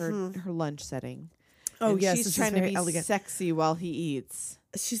elegant. Her lunch setting. Oh And yes, she's this is trying to very be elegant. sexy while he eats.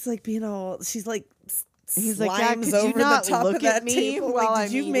 She's like being all. She's like. He's like, yeah, slimes could you over not the top look of at that me table. while Like, I'm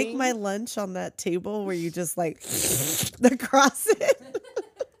did you make eating? my lunch on that table where you just like across it?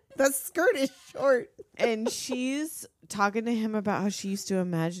 That skirt is short. And she's talking to him about how she used to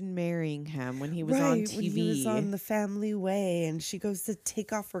imagine marrying him when he was on TV. When he was on The Family Way, and she goes to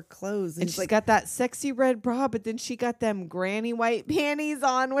take off her clothes, and he's she's like, got that sexy red bra, but then she got them granny white panties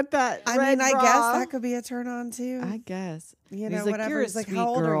on with that I red mean, I bra. guess that could be a turn on too. I guess. You And know, he's like, whatever. "You're a He's like, sweet how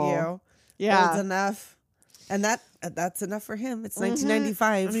old girl." are you? Yeah. Old enough. And that's enough for him. It's Mhm.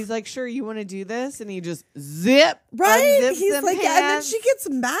 1995. And he's like, sure, you want to do this? And he just unzips He's them like, yeah, and then pants. she gets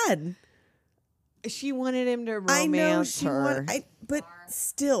mad. She wanted him to romance I know she her. but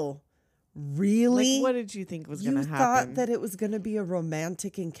still, really? Like, what did you think was you going to thought happen? that it was going to be a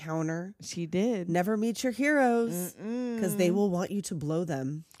romantic encounter? She did. Never meet your heroes because they will want you to blow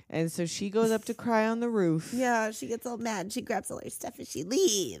them. And so she goes up to cry on the roof. Yeah, she gets all mad. She grabs all her stuff and she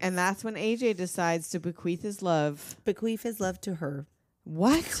leaves. And that's when AJ decides to bequeath his love. Bequeath his love to her.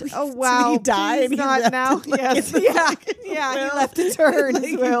 What? Oh, Did wow. he die Please and he not left now. it, like, Yes. in the Yeah. fucking Yeah. He will? left it to her in his Like,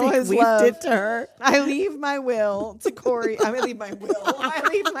 he will, his bequeathed love. it to her. I leave my will to Corey. I leave my will. I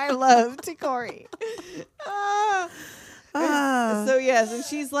leave my love to Corey. So yes, and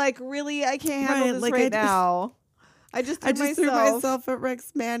she's like, really, I can't handle Right, this like, right now. I just threw myself at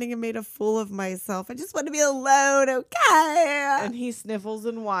Rex Manning and made a fool of myself. I just want to be alone, okay? And he sniffles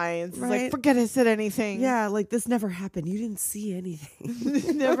and whines. He's Right. like, forget I said anything. Yeah, like this never happened. You didn't see anything.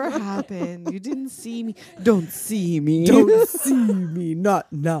 It never happened. You didn't see me. Don't see me. Don't see me.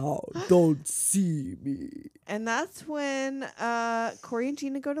 Not now. Don't see me. And that's when Corey and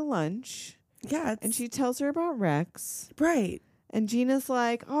Gina go to lunch. Yeah. And she tells her about Rex. Right. And Gina's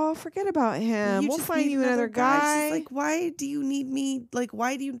like, oh, forget about him. We'll just find need you another guy. She's like, why do you need me? Like,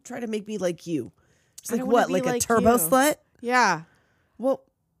 why do you try to make me like you? She's I like, don't wanna what? be Like a like turbo you. slut? Yeah. Well,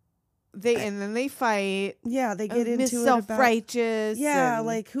 and then they fight. yeah, they get Miss into it about self-righteous. yeah, and,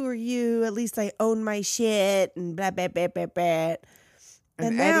 like who are you? At least I own my shit and blah blah blah blah blah.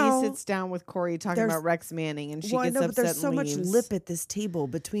 and now Eddie sits down with Corey talking there's- about Rex Manning, and she Well, I gets know, but upset there's so and much leaves. lip at this table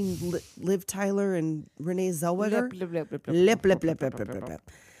between Liv Tyler and Renee Zellweger. Lip, lip, lip, lip, Lip, lip, lip, lip, lip, lip,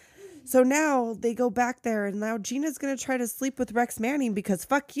 lip. So now they go back there, and now Gina's gonna try to sleep with Rex Manning because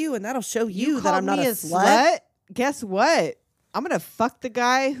fuck you, and that'll show you that called I'm not me a slut. Guess what? I'm gonna fuck the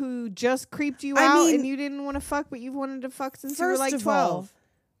guy who just creeped you I out, mean, and you didn't want to fuck, but you've wanted to fuck since you were First like of 12. all,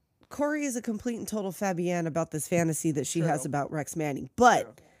 Corey is a complete and total Fabienne about this fantasy that she has True. about Rex Manning.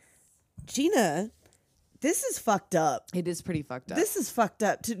 But Gina, this is fucked up. It is pretty fucked up. This is fucked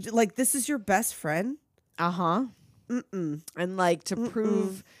up. Like, this is your best friend? Uh-huh. And like to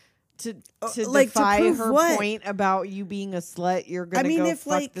prove to like, to defy prove her what? point about you being a slut, you're gonna mean, go if,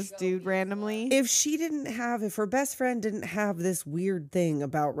 fuck like, this dude randomly. If her best friend didn't have this weird thing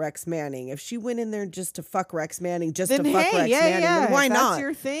about Rex Manning, if she went in there just to fuck Rex Manning, just then to fuck hey, Rex yeah, Manning, yeah, then why if not? That's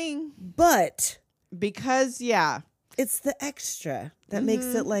your thing. But Because it's the extra that makes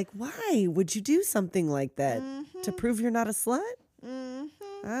it like, why would you do something like that? To prove you're not a slut?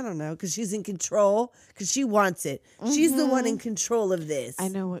 I don't know, because she's in control, because she wants it. She's the one in control of this. I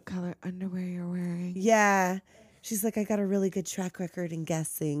know what color underwear you're wearing. Yeah. She's like, I got a really good track record in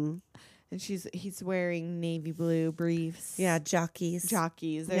guessing. And he's wearing navy blue briefs. Yeah, jockeys.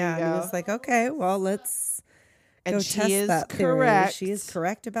 Jockeys. There yeah, you and go. it was like, okay, well, let's And go she test is that theory. correct. She is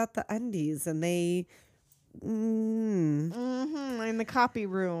correct about the undies, and they. In the copy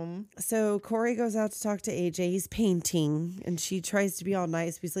room. So Corey goes out to talk to AJ. He's painting, and she tries to be all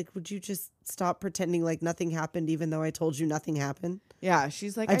nice. He's like, "Would you just stop pretending like nothing happened, even though I told you nothing happened? Yeah,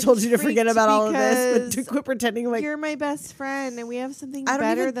 she's like, I told just you to forget freaked about all of this, but to because quit pretending like you're my best friend, and we have something I don't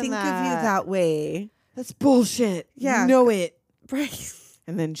better even than think that. of you that way." That's bullshit. Yeah. You know it. Right.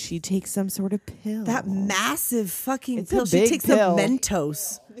 And then she takes some sort of pill. That massive fucking It's a pill. She big takes pill. a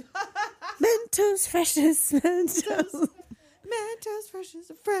Mentos. Mentos, freshness, Mentos. Mentos, fresh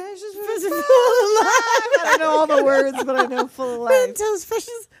as I don't know all the words, but I know full of life. Mentos,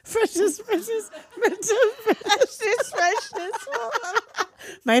 freshness, Mentos, Freshness.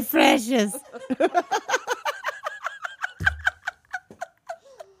 my freshest.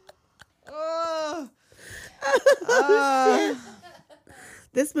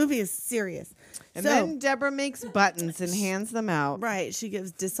 This movie is serious. And So- then Deborah makes buttons and hands them out. Right. She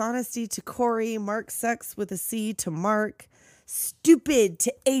gives dishonesty to Corey. Mark sucks with a C to Mark. Stupid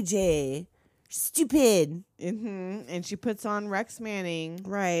to AJ. Stupid. And she puts on Rex Manning.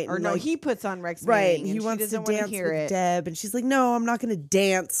 Right. Or and no, like- he puts on Rex Right. Manning. He and wants she to doesn't want dance to hear with it. Deb. And she's like, no, I'm not going to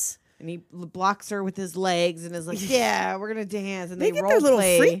dance. And he blocks her with his legs and is like, yeah, we're going to dance. And They they, get role their little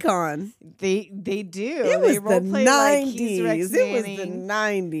play. freak on. They do. It was they the role play 90s. like he's Rex It was the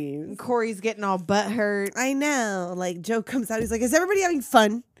Manning. 90s. And Corey's getting all butthurt. I know. Like, Joe comes out. He's like, is everybody having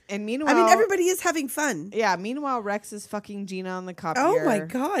fun? And meanwhile, I mean, everybody is having fun. Yeah, meanwhile, Rex is fucking Gina on the copier. Oh, my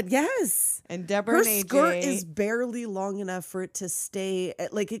God. Yes. And Deborah Her and AJ. skirt is barely long enough for it to stay.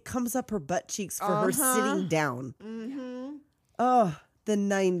 Like, it comes up her butt cheeks for her sitting down. Mm-hmm. Oh, the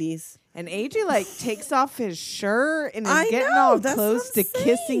 90s. And AJ like takes off his shirt and is I getting know, all that's close what to I'm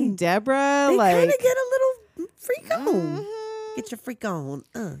kissing saying. Deborah. They like kind of get a little freak on. Get your freak on.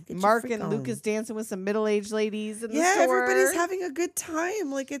 Get your Mark freak and on. Lucas dancing with some middle-aged ladies in the Yeah, store. everybody's having a good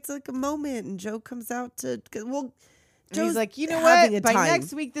time. Like, it's like a moment. And Joe comes out to, well, And he's Joe's like, you know having what? a By time.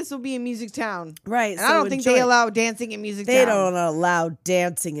 next week, this will be in Music Town. Right. And I don't think they allow dancing in Music They Town. don't allow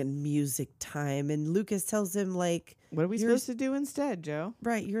dancing in music time. And Lucas tells him, like, What are we You're- supposed to do instead, Joe?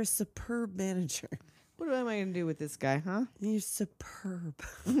 right, you're a superb manager. What am I going to do with this guy, huh? You're superb.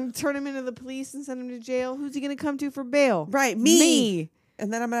 Turn him into the police and send him to jail? Who's he going to come to for bail? Right, Me.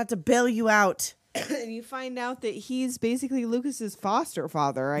 And then I'm going to have to bail you out. And you find out that he's basically Lucas's foster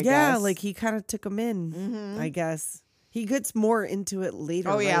father, I Yeah, guess. like he kind of took him in, I guess. He gets more into it later.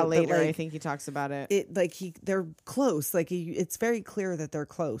 Oh, yeah, right? But, later. I like, think he talks about it. it like they're close. Like it's very clear that they're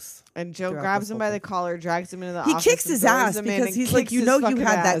close. And Joe throughout grabs this him whole by the thing. collar, drags him into the He office. kicks and his throws ass him in because and he's like, kicks you his know, you fucking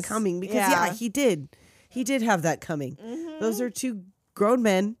had that ass. coming. Because yeah, he did. He did have that coming. Those are two grown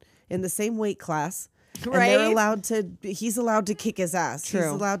men in the same weight class. And they're Right? allowed to. He's allowed to kick his ass. He's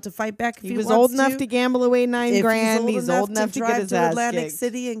True. allowed to fight back if he, He was wants old enough to gamble away $9 If grand. He's old enough to get drive his to ass Atlantic kicked.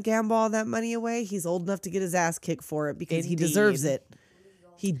 City and gamble all that money away. He's old enough to get his ass kicked for it because he Indeed. deserves it.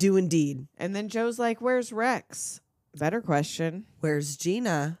 He do indeed. And then Joe's like, "Where's Rex?" Better question. Where's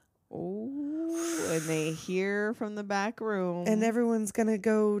Gina? Oh, and they hear from the back room. And everyone's gonna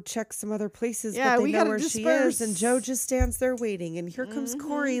go check some other places. Yeah, but they we know gotta where disperse. she is, and Joe just stands there waiting. And here comes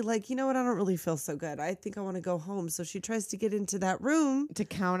Corey. Like, you know what? I don't really feel so good. I think I want to go home. So she tries to get into that room, to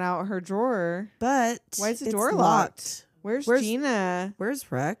count out her drawer. but Why is the it's door locked? Where's Gina?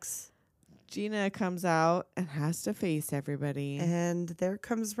 Where's Rex? Gina comes out and has to face everybody. And there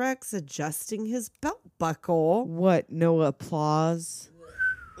comes Rex adjusting his belt buckle. What? No applause?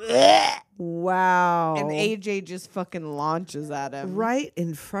 Wow. And AJ just fucking launches at him. right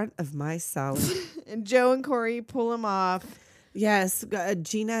in front of my salad. And Joe and Corey pull him off. Yes,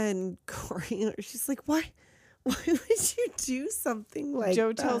 Gina and Corey. She's like, why? Why would you do something like Joe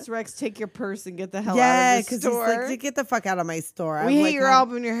that? tells Rex, take your purse and get the hell Yeah, out of the because store. he's like, get the fuck out of my store. We I'm hate like, your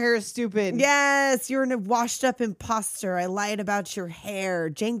album. Your hair is stupid. Yes, you're a washed up imposter. I lied about your hair.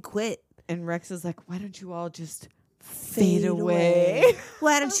 Jane quit. And Rex is like, why don't you all just fade away?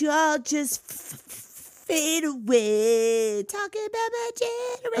 Why don't you all just fade away? Talking about my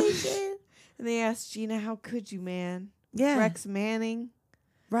generation. And they ask Gina, how could you, man? Yeah. Rex Manning.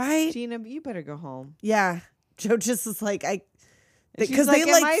 Right? Gina, you better go home. Yeah. Joe just was like, And because she's like,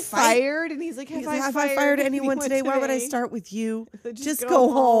 they am like I fight. fired? And he's like, He's have like, I fired anyone today? Why would I start with you? Just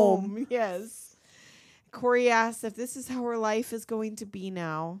go home. Yes. Corey asks if this is how her life is going to be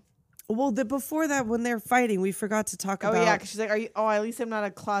now. Well, before that, when they're fighting, we forgot to talk Oh, about. yeah. Because she's like, at least I'm not a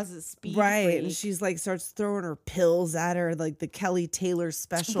closet speed Right, freak. and she's like starts throwing her pills at her, like the Kelly Taylor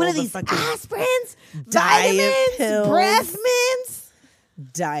special. What are the these fucking aspirins? diet Vitamins? pills. Breath mints?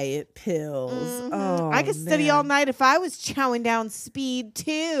 diet pills. Oh, I could study man. all night if I was chowing down speed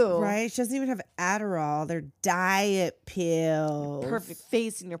too. Right? She doesn't even have Adderall. They're diet pills. Perfect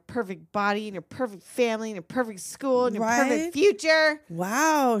face and your perfect body and your perfect family and your perfect school and your Right? perfect future.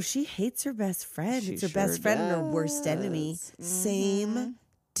 Wow, she hates her best friend. She It's her sure best friend and her worst enemy. does. Same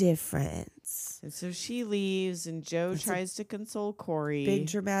difference. And so she leaves, and Joe tries to console Corey. Big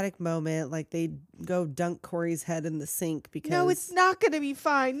dramatic moment. Like they go dunk Corey's head in the sink because No, it's not going to be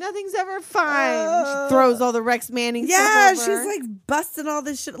fine. Nothing's ever fine. She throws all the Rex Manning Yeah, stuff over. she's like busting all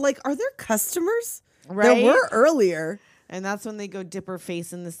this shit. Like, are there customers? Right? There were earlier. And that's when they go dip her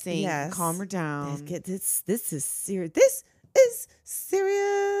face in the sink and calm her down. This is serious. This is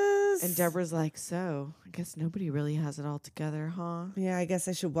serious. And Deborah's like, so I guess nobody really has it all together, huh? Yeah, I guess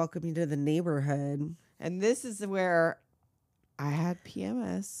I should welcome you to the neighborhood. And this is where I had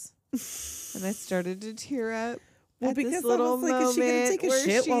PMS. And I started to tear up. Well, at because this I little was like, is she gonna moment take a where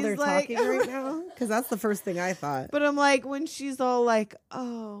shit while she's they're like- talking right now? Because that's the first thing I thought. But I'm like, when she's all like,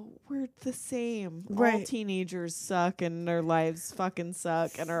 oh, we're the same. All Right. teenagers suck and their lives fucking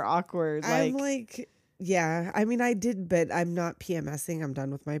suck and are awkward. I'm like, yeah. I mean, I did, but I'm not PMSing. I'm done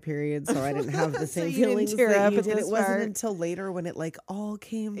with my period, so I didn't have the So same you didn't feelings tear that up you at did. this It wasn't part. until later when it like all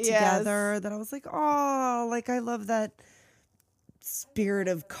came Yes. together that I was like, oh, like I love that spirit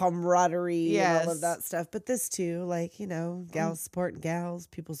of camaraderie and all Yes. of that stuff. But this too, like, you know, gals supporting gals,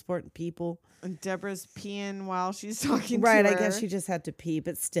 people supporting people. and Deborah's peeing while she's talking Right, to I her. guess she just had to pee,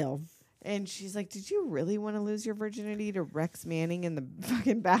 but still. And she's like, did you really want to lose your virginity to Rex Manning in the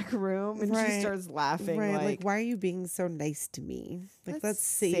fucking back room? And she Right. starts laughing. Right, Like, why are you being so nice to me? Like, let's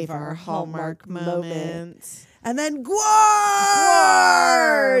save our Hallmark moment. And then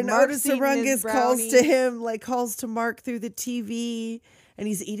Gwar! And Mark's Otis eating his Arungus calls brownie. to him, like calls to Mark through the TV, and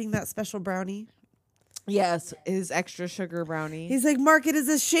he's eating that special brownie. Yes, his extra sugar brownie. He's like, Mark, it is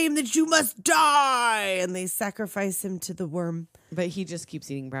a shame that you must die. And they sacrifice him to the worm. But he just keeps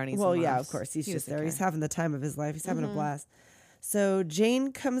eating brownies. Well, and yeah, laughs. of course. He's He just doesn't there. He's care. having the time of his life. He's having a blast. So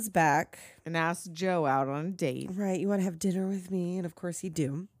Jane comes back. And asks Joe out on a date. Right, you want to have dinner with me? And of course he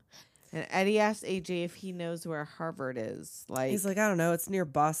do. And Eddie asks AJ if he knows where Harvard is. Like, He's like, I don't know. It's near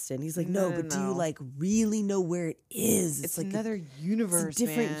Boston. He's like, no, No, but do you no. like really know where it is? it's like another it's universe, a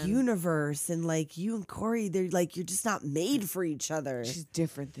different man. universe. And like you and Corey, they're like, you're just not made for each other. She's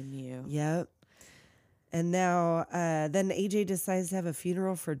different than you. Yep. And now, then AJ decides to have a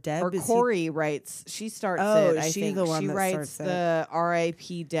funeral for Deb. Or Is he- Corey writes. She starts Oh, it. I she's think the one she that writes starts the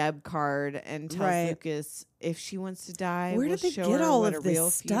R.I.P. Deb card and tells Right. Lucas if she wants to die. Where we'll did they show get her all what of a this real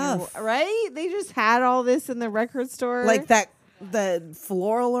funeral- stuff? Right? They just had all this in the record store. like that, the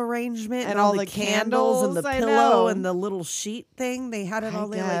floral arrangement And all all the the candles and the candles, I pillow know. and the little sheet thing. They had it I all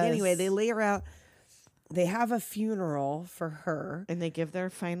there. Like anyway, guess. they lay around. They have a funeral for her, and they give their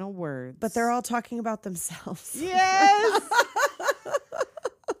final words. but they're all talking about themselves. Yes.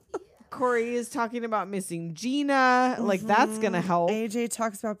 Corey is talking about missing Gina. Like, that's going to help. AJ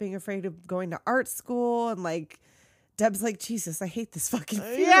talks about being afraid of going to art school, and like Deb's like, Jesus, I hate this fucking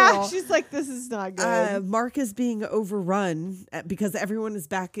funeral. Yeah, she's like, this is not good. Mark is being overrun because everyone is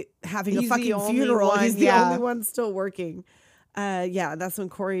back having He's a the fucking only funeral. one, He's the yeah. only one still working. That's when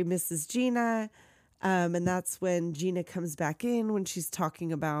Corey misses Gina. And that's when Gina comes back in when she's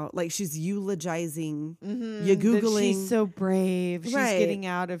talking about, like, she's eulogizing. You're That Googling. she's so brave. She's Right. getting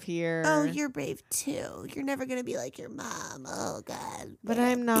out of here. Oh, you're brave too. You're never going to be like your mom. Oh, God. But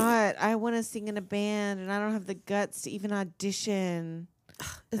I'm not. I want to sing in a band, and I don't have the guts to even audition.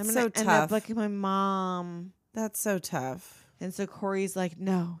 It's I'm so gonna end tough. up like my mom. That's so tough. And so Corey's like,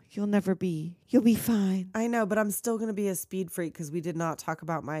 no, you'll never be. You'll be fine. I know, but I'm still going to be a speed freak because we did not talk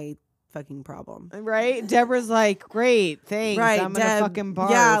about my fucking problem. Right? Deborah's like, great, thanks. I'm going to Deb. fucking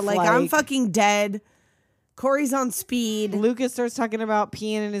barf. Yeah, like I'm fucking dead. Corey's on speed. Lucas starts talking about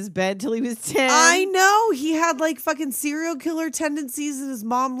peeing in his bed till he was 10. I know. He had like fucking serial killer tendencies and his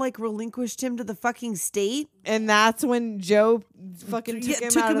mom like relinquished him to the fucking state. And that's when Joe fucking took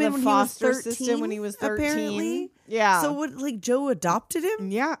him out of the when he was foster 13, system when he was 13. apparently. Yeah. So what, like Joe adopted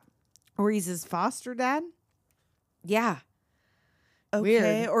him? Yeah. Or he's his foster dad? Yeah. Okay.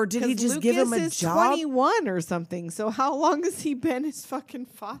 Weird. Or did he 'Cause just give him a Lucas is job? 21 or something. So how long has he been his fucking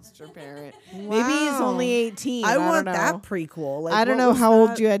foster parent? Maybe he's Wow. only 18. I don't want know. that prequel. Like, I don't what know was how old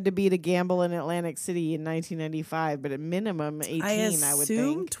that? you had to be to gamble in Atlantic City in 1995, but at minimum 18, I would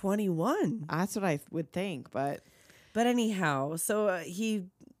assume think. 21. That's what I would think, but But anyhow, so he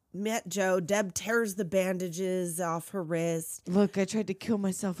met Joe. Deb tears the bandages off her wrist look, I tried to kill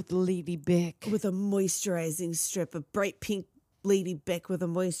myself with the Lady Bic. with a moisturizing strip, a bright pink Lady Bic with a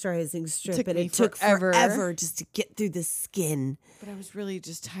moisturizing strip. Took and me it took forever. forever just to get through the skin. But I was really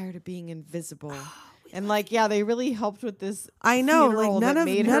just tired of being invisible. And like, yeah, they really helped with this. I know, funeral like that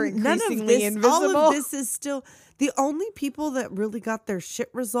made her none of increasingly this, invisible. all of this is still the only people that really got their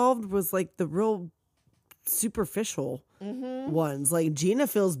shit resolved was like the real superficial ones. Like Gina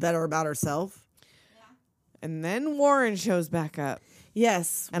feels better about herself. And then Warren shows back up.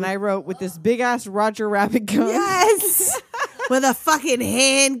 Yes, And I wrote with this big ass Roger Rabbit gun. yes, with a fucking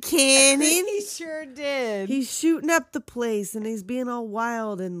hand cannon. He sure did. He's shooting up the place and he's being all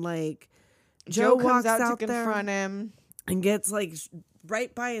wild and like Joe Joe comes walks out to there confront him. and gets like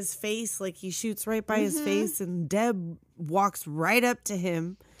right by his face, like he shoots right by his face, and Deb walks right up to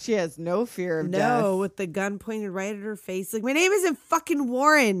him. She has no fear of No, death. with the gun pointed right at her face. Like, my name isn't fucking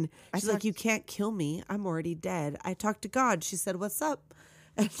Warren. She's like, talked- you can't kill me. I'm already dead. I talked to God. She said, what's up?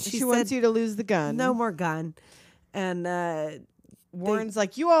 And She said, wants you to lose the gun. no more gun. And Warren's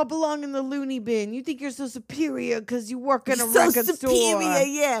like, you all belong in the loony bin. You think you're so superior because you work in a so record superior, store.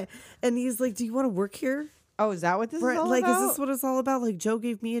 yeah. And he's like, do you want to work here? Oh, is that what this is all Like, about? is this what it's all about? Like, Joe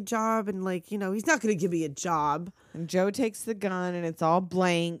gave me a job, and like, you know, he's not going to give me a job. And Joe takes the gun, and it's all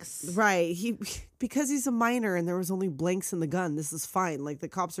blanks. Right. Because he's a minor and there was only blanks in the gun. This is fine. Like, the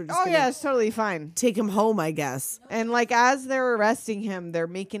cops are just Oh, gonna yeah, it's totally fine. take him home, I guess. And like as they're arresting him, they're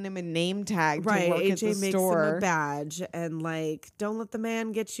making him a name tag Right. to work at the AJ makes store. him a badge and like, don't let the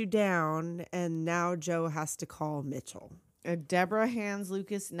man get you down. And now Joe has to call Mitchell. Deborah hands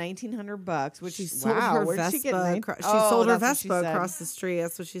Lucas $1,900, which She sold wow, her where'd she get Vespa. nine- She Oh, sold her that's what she Vespa said. across the street.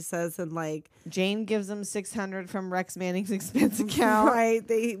 That's what she says. And like, Jane gives him $600 from Rex Manning's expense account. right,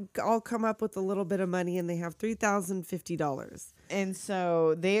 they all come up with a little bit of money and they have $3,050. And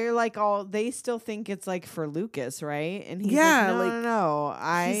so they're like they still think it's like for Lucas, right? And he's Yeah, like, like, no.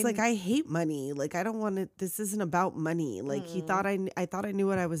 He's like, I hate money. Like, I don't want it. This isn't about money. Like, he thought I thought I knew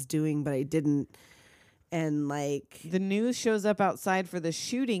what I was doing, but I didn't. And like, the news shows up outside for the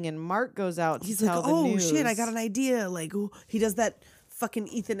shooting, and Mark goes out to he's tell like, the oh news. shit, I got an idea. Like, oh, he does that fucking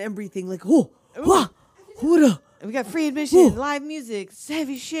Ethan Embry thing. Like, oh, wah, whoa, We got free admission, live music,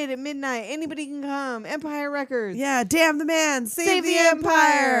 heavy shit at midnight. Anybody can come. Empire Records. yeah, damn the man, save, the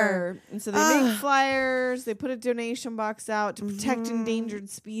Empire. And so they make Ah. flyers. They put a donation box out to protect endangered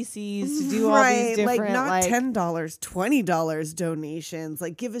species, to do all right, these different, like not $10, $20 donations.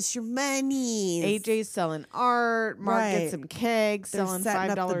 Like, give us your money. AJ's selling art. Mark Right. gets some kegs, They're selling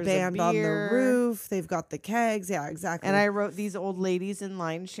setting $5 up the band a on beer. the roof. They've got the kegs. Yeah, exactly. And I wrote these old ladies in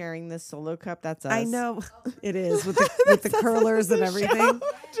line sharing this solo cup. That's us. I know it is with the curlers and everything.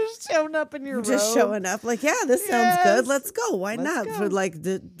 Just showing up in your Just robe. showing up like, yeah, this sounds Yes. good. Let's go. Why Let's not? go. For like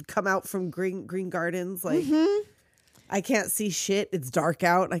to come out from green gardens. Like, I can't see shit. It's dark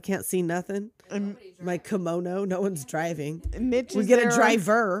out. I can't see nothing. My kimono. No one's driving. Mitch We is get a there-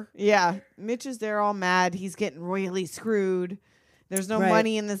 driver. Yeah, Mitch is there all mad. He's getting royally screwed. There's no Right.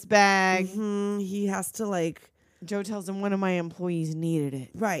 money in this bag. He has to like, Joe tells him one of my employees needed it.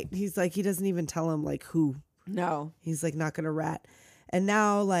 right. He's like, he doesn't even tell him like who. No. He's like not gonna rat. And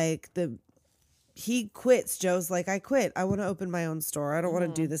now like the he quits. Joe's like, I quit. I want to open my own store. I don't want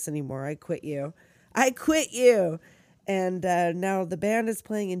to do this anymore. I quit you. I quit you. And now the band is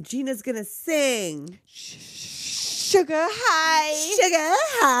playing and Gina's going to sing. Sugar high. Sugar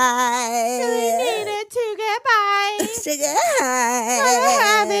high. Needed to get by. Sugar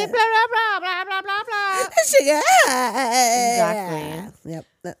high. Blah, blah, blah, blah, blah, blah, blah. Sugar high. Exactly. Yep,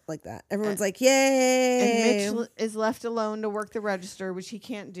 like that. Everyone's like, yay. And Mitch is left alone to work the register, which he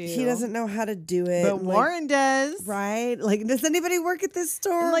can't do. He doesn't know how to do it. But Warren does. Right? Like, does anybody work at this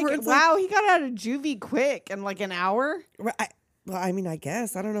store? And Where like, it's wow, he got out of juvie quick in like an hour. Well, I mean, I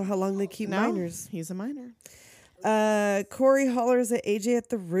guess. I don't know how long they keep minors. He's a minor. Corey hollers at AJ at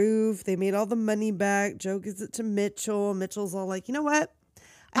the roof. They made all the money back. Joe gives it to Mitchell. Mitchell's all like, you know what?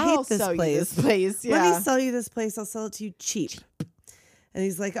 I hate this sell place. you this place. Yeah. Let me sell you this place. I'll sell it to you cheap. And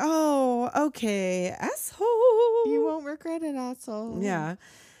he's like, oh, okay, asshole. You won't regret it, asshole. Yeah.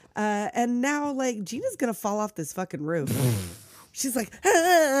 And now, like, Gina's going to fall off this fucking roof. She's like,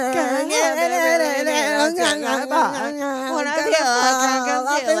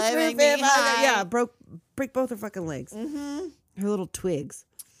 yeah, break both her fucking legs. Her little twigs.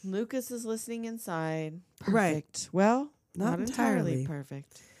 Lucas is listening inside. Perfect. Right. Well, Not not entirely entirely.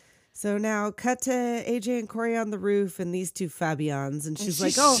 perfect. So now cut to AJ and Corey on the roof and these two Fabians. And she's She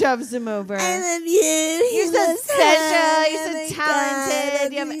like, oh, shoves him over. I love you. You're so special. You're so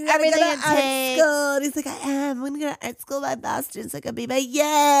talented. You have everything it takes. And he's like, I am. I'm going to go to art school by Boston so I can be my,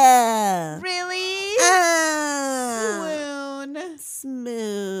 yeah. Really? Ah. Swoon.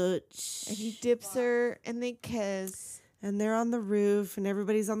 Smooch. And he dips her and they kiss. And they're on the roof and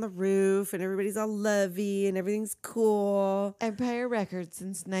everybody's on the roof and everybody's all lovey and everything's cool. Empire Records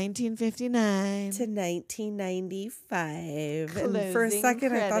since 1959. To 1995. And for a Closing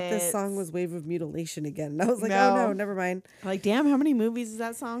second, I thought this credits. song was Wave of Mutilation again. And I was like, No. oh no, never mind. Like, damn, how many movies is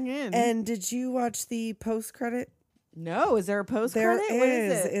that song in? And did you watch the post-credit? no, is there a post There credit? What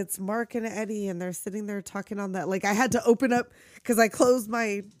is it? It's Mark and Eddie and they're sitting there talking on that. Like I had to open up because I closed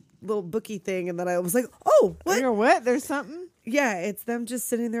my little bookie thing and then I was like, oh, what? You're what? There's something? Yeah, it's them just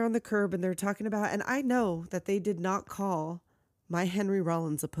sitting there on the curb and they're talking about, and I know that they did not call my Henry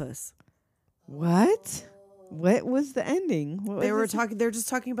Rollins a puss. What? What was the ending? What They was were this? talking, they're just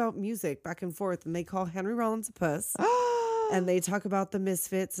talking about music back and forth, and they call Henry Rollins a puss. And they talk about the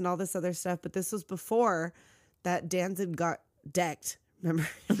Misfits and all this other stuff, but this was before that Danzig got decked. Remember?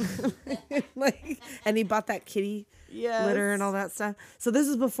 And he bought that kitty Yes. litter and all that stuff. So this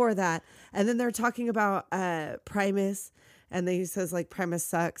is before that. And then they're talking about Primus, and he says like Primus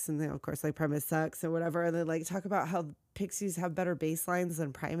sucks, and then of course like Primus sucks or whatever. And they like talk about how Pixies have better bass lines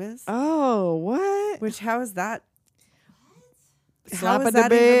than Primus. Oh, what? Which how is that? Slap How is of the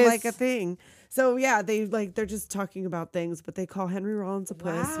that even bass. like a thing? So yeah, they're just talking about things, but they call Henry Rollins a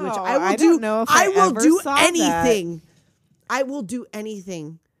puss, which Wow, I will I do. don't know if I I will ever do saw that. anything. I will do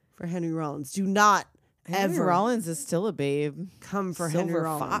anything for Henry Rollins. Do not Henry ever Rollins is still a babe. come for Silver Henry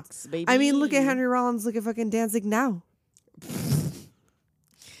Rollins. Fox, baby. I mean, look at Henry Rollins. Look at fucking Danzig now.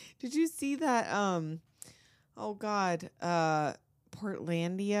 Did you see that? Oh God,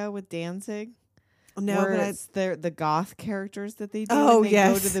 Portlandia with Danzig. No, where but it's the goth characters that they do. Oh, and they go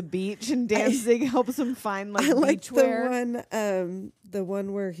yes. to the beach and Danzig helps them find like I like beachwear. the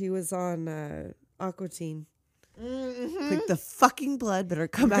one where he was on Aqua Teen. Mm-hmm. Like the fucking blood better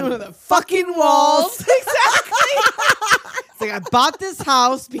come out Go of to the fucking walls. Exactly. It's like I bought this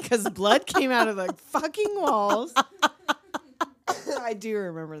house because blood came out of the fucking walls. I do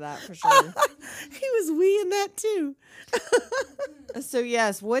remember that for sure. He was weeing that too. So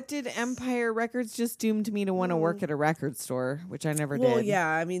yes, what did Empire Records just doomed me to want to work at a record store, which I never Well, did. yeah,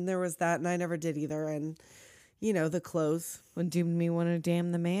 I mean there was that, and I never did either. And you know the clothes. When doomed me want to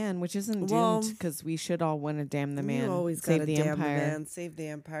damn the man, which isn't Well, doomed because we should all want to damn the man. You always Save gotta the damn empire. the man, save the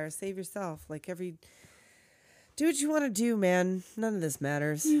empire, save yourself. Like do what you want to do, man. None of this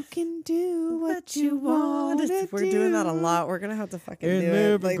matters. You can do what you want. We're doing that a lot. We're gonna have to fucking do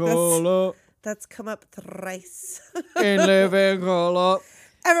it. Like that's come up thrice. Everybody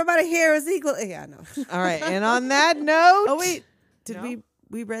here is equal. Yeah, no. All right, and on that note, Oh wait, did No?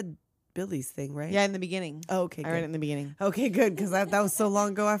 we read Billy's thing, right? Yeah, in the beginning. Oh, okay. I read it Good. in the beginning. Okay, good, because that was so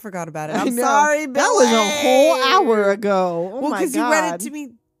long ago I forgot about it. I I'm know. sorry, Billy. That was a whole hour ago. Oh Well, my because god! you read it to me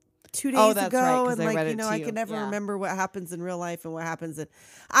 2 days Oh, that's right, ago, 'cause and I read like it to I you. can never Yeah. remember what happens in real life and what happens in.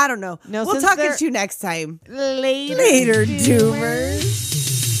 I don't know. No, we'll since talk they're- at you next time. Later, Later,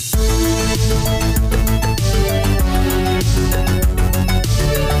 doomers. doomers.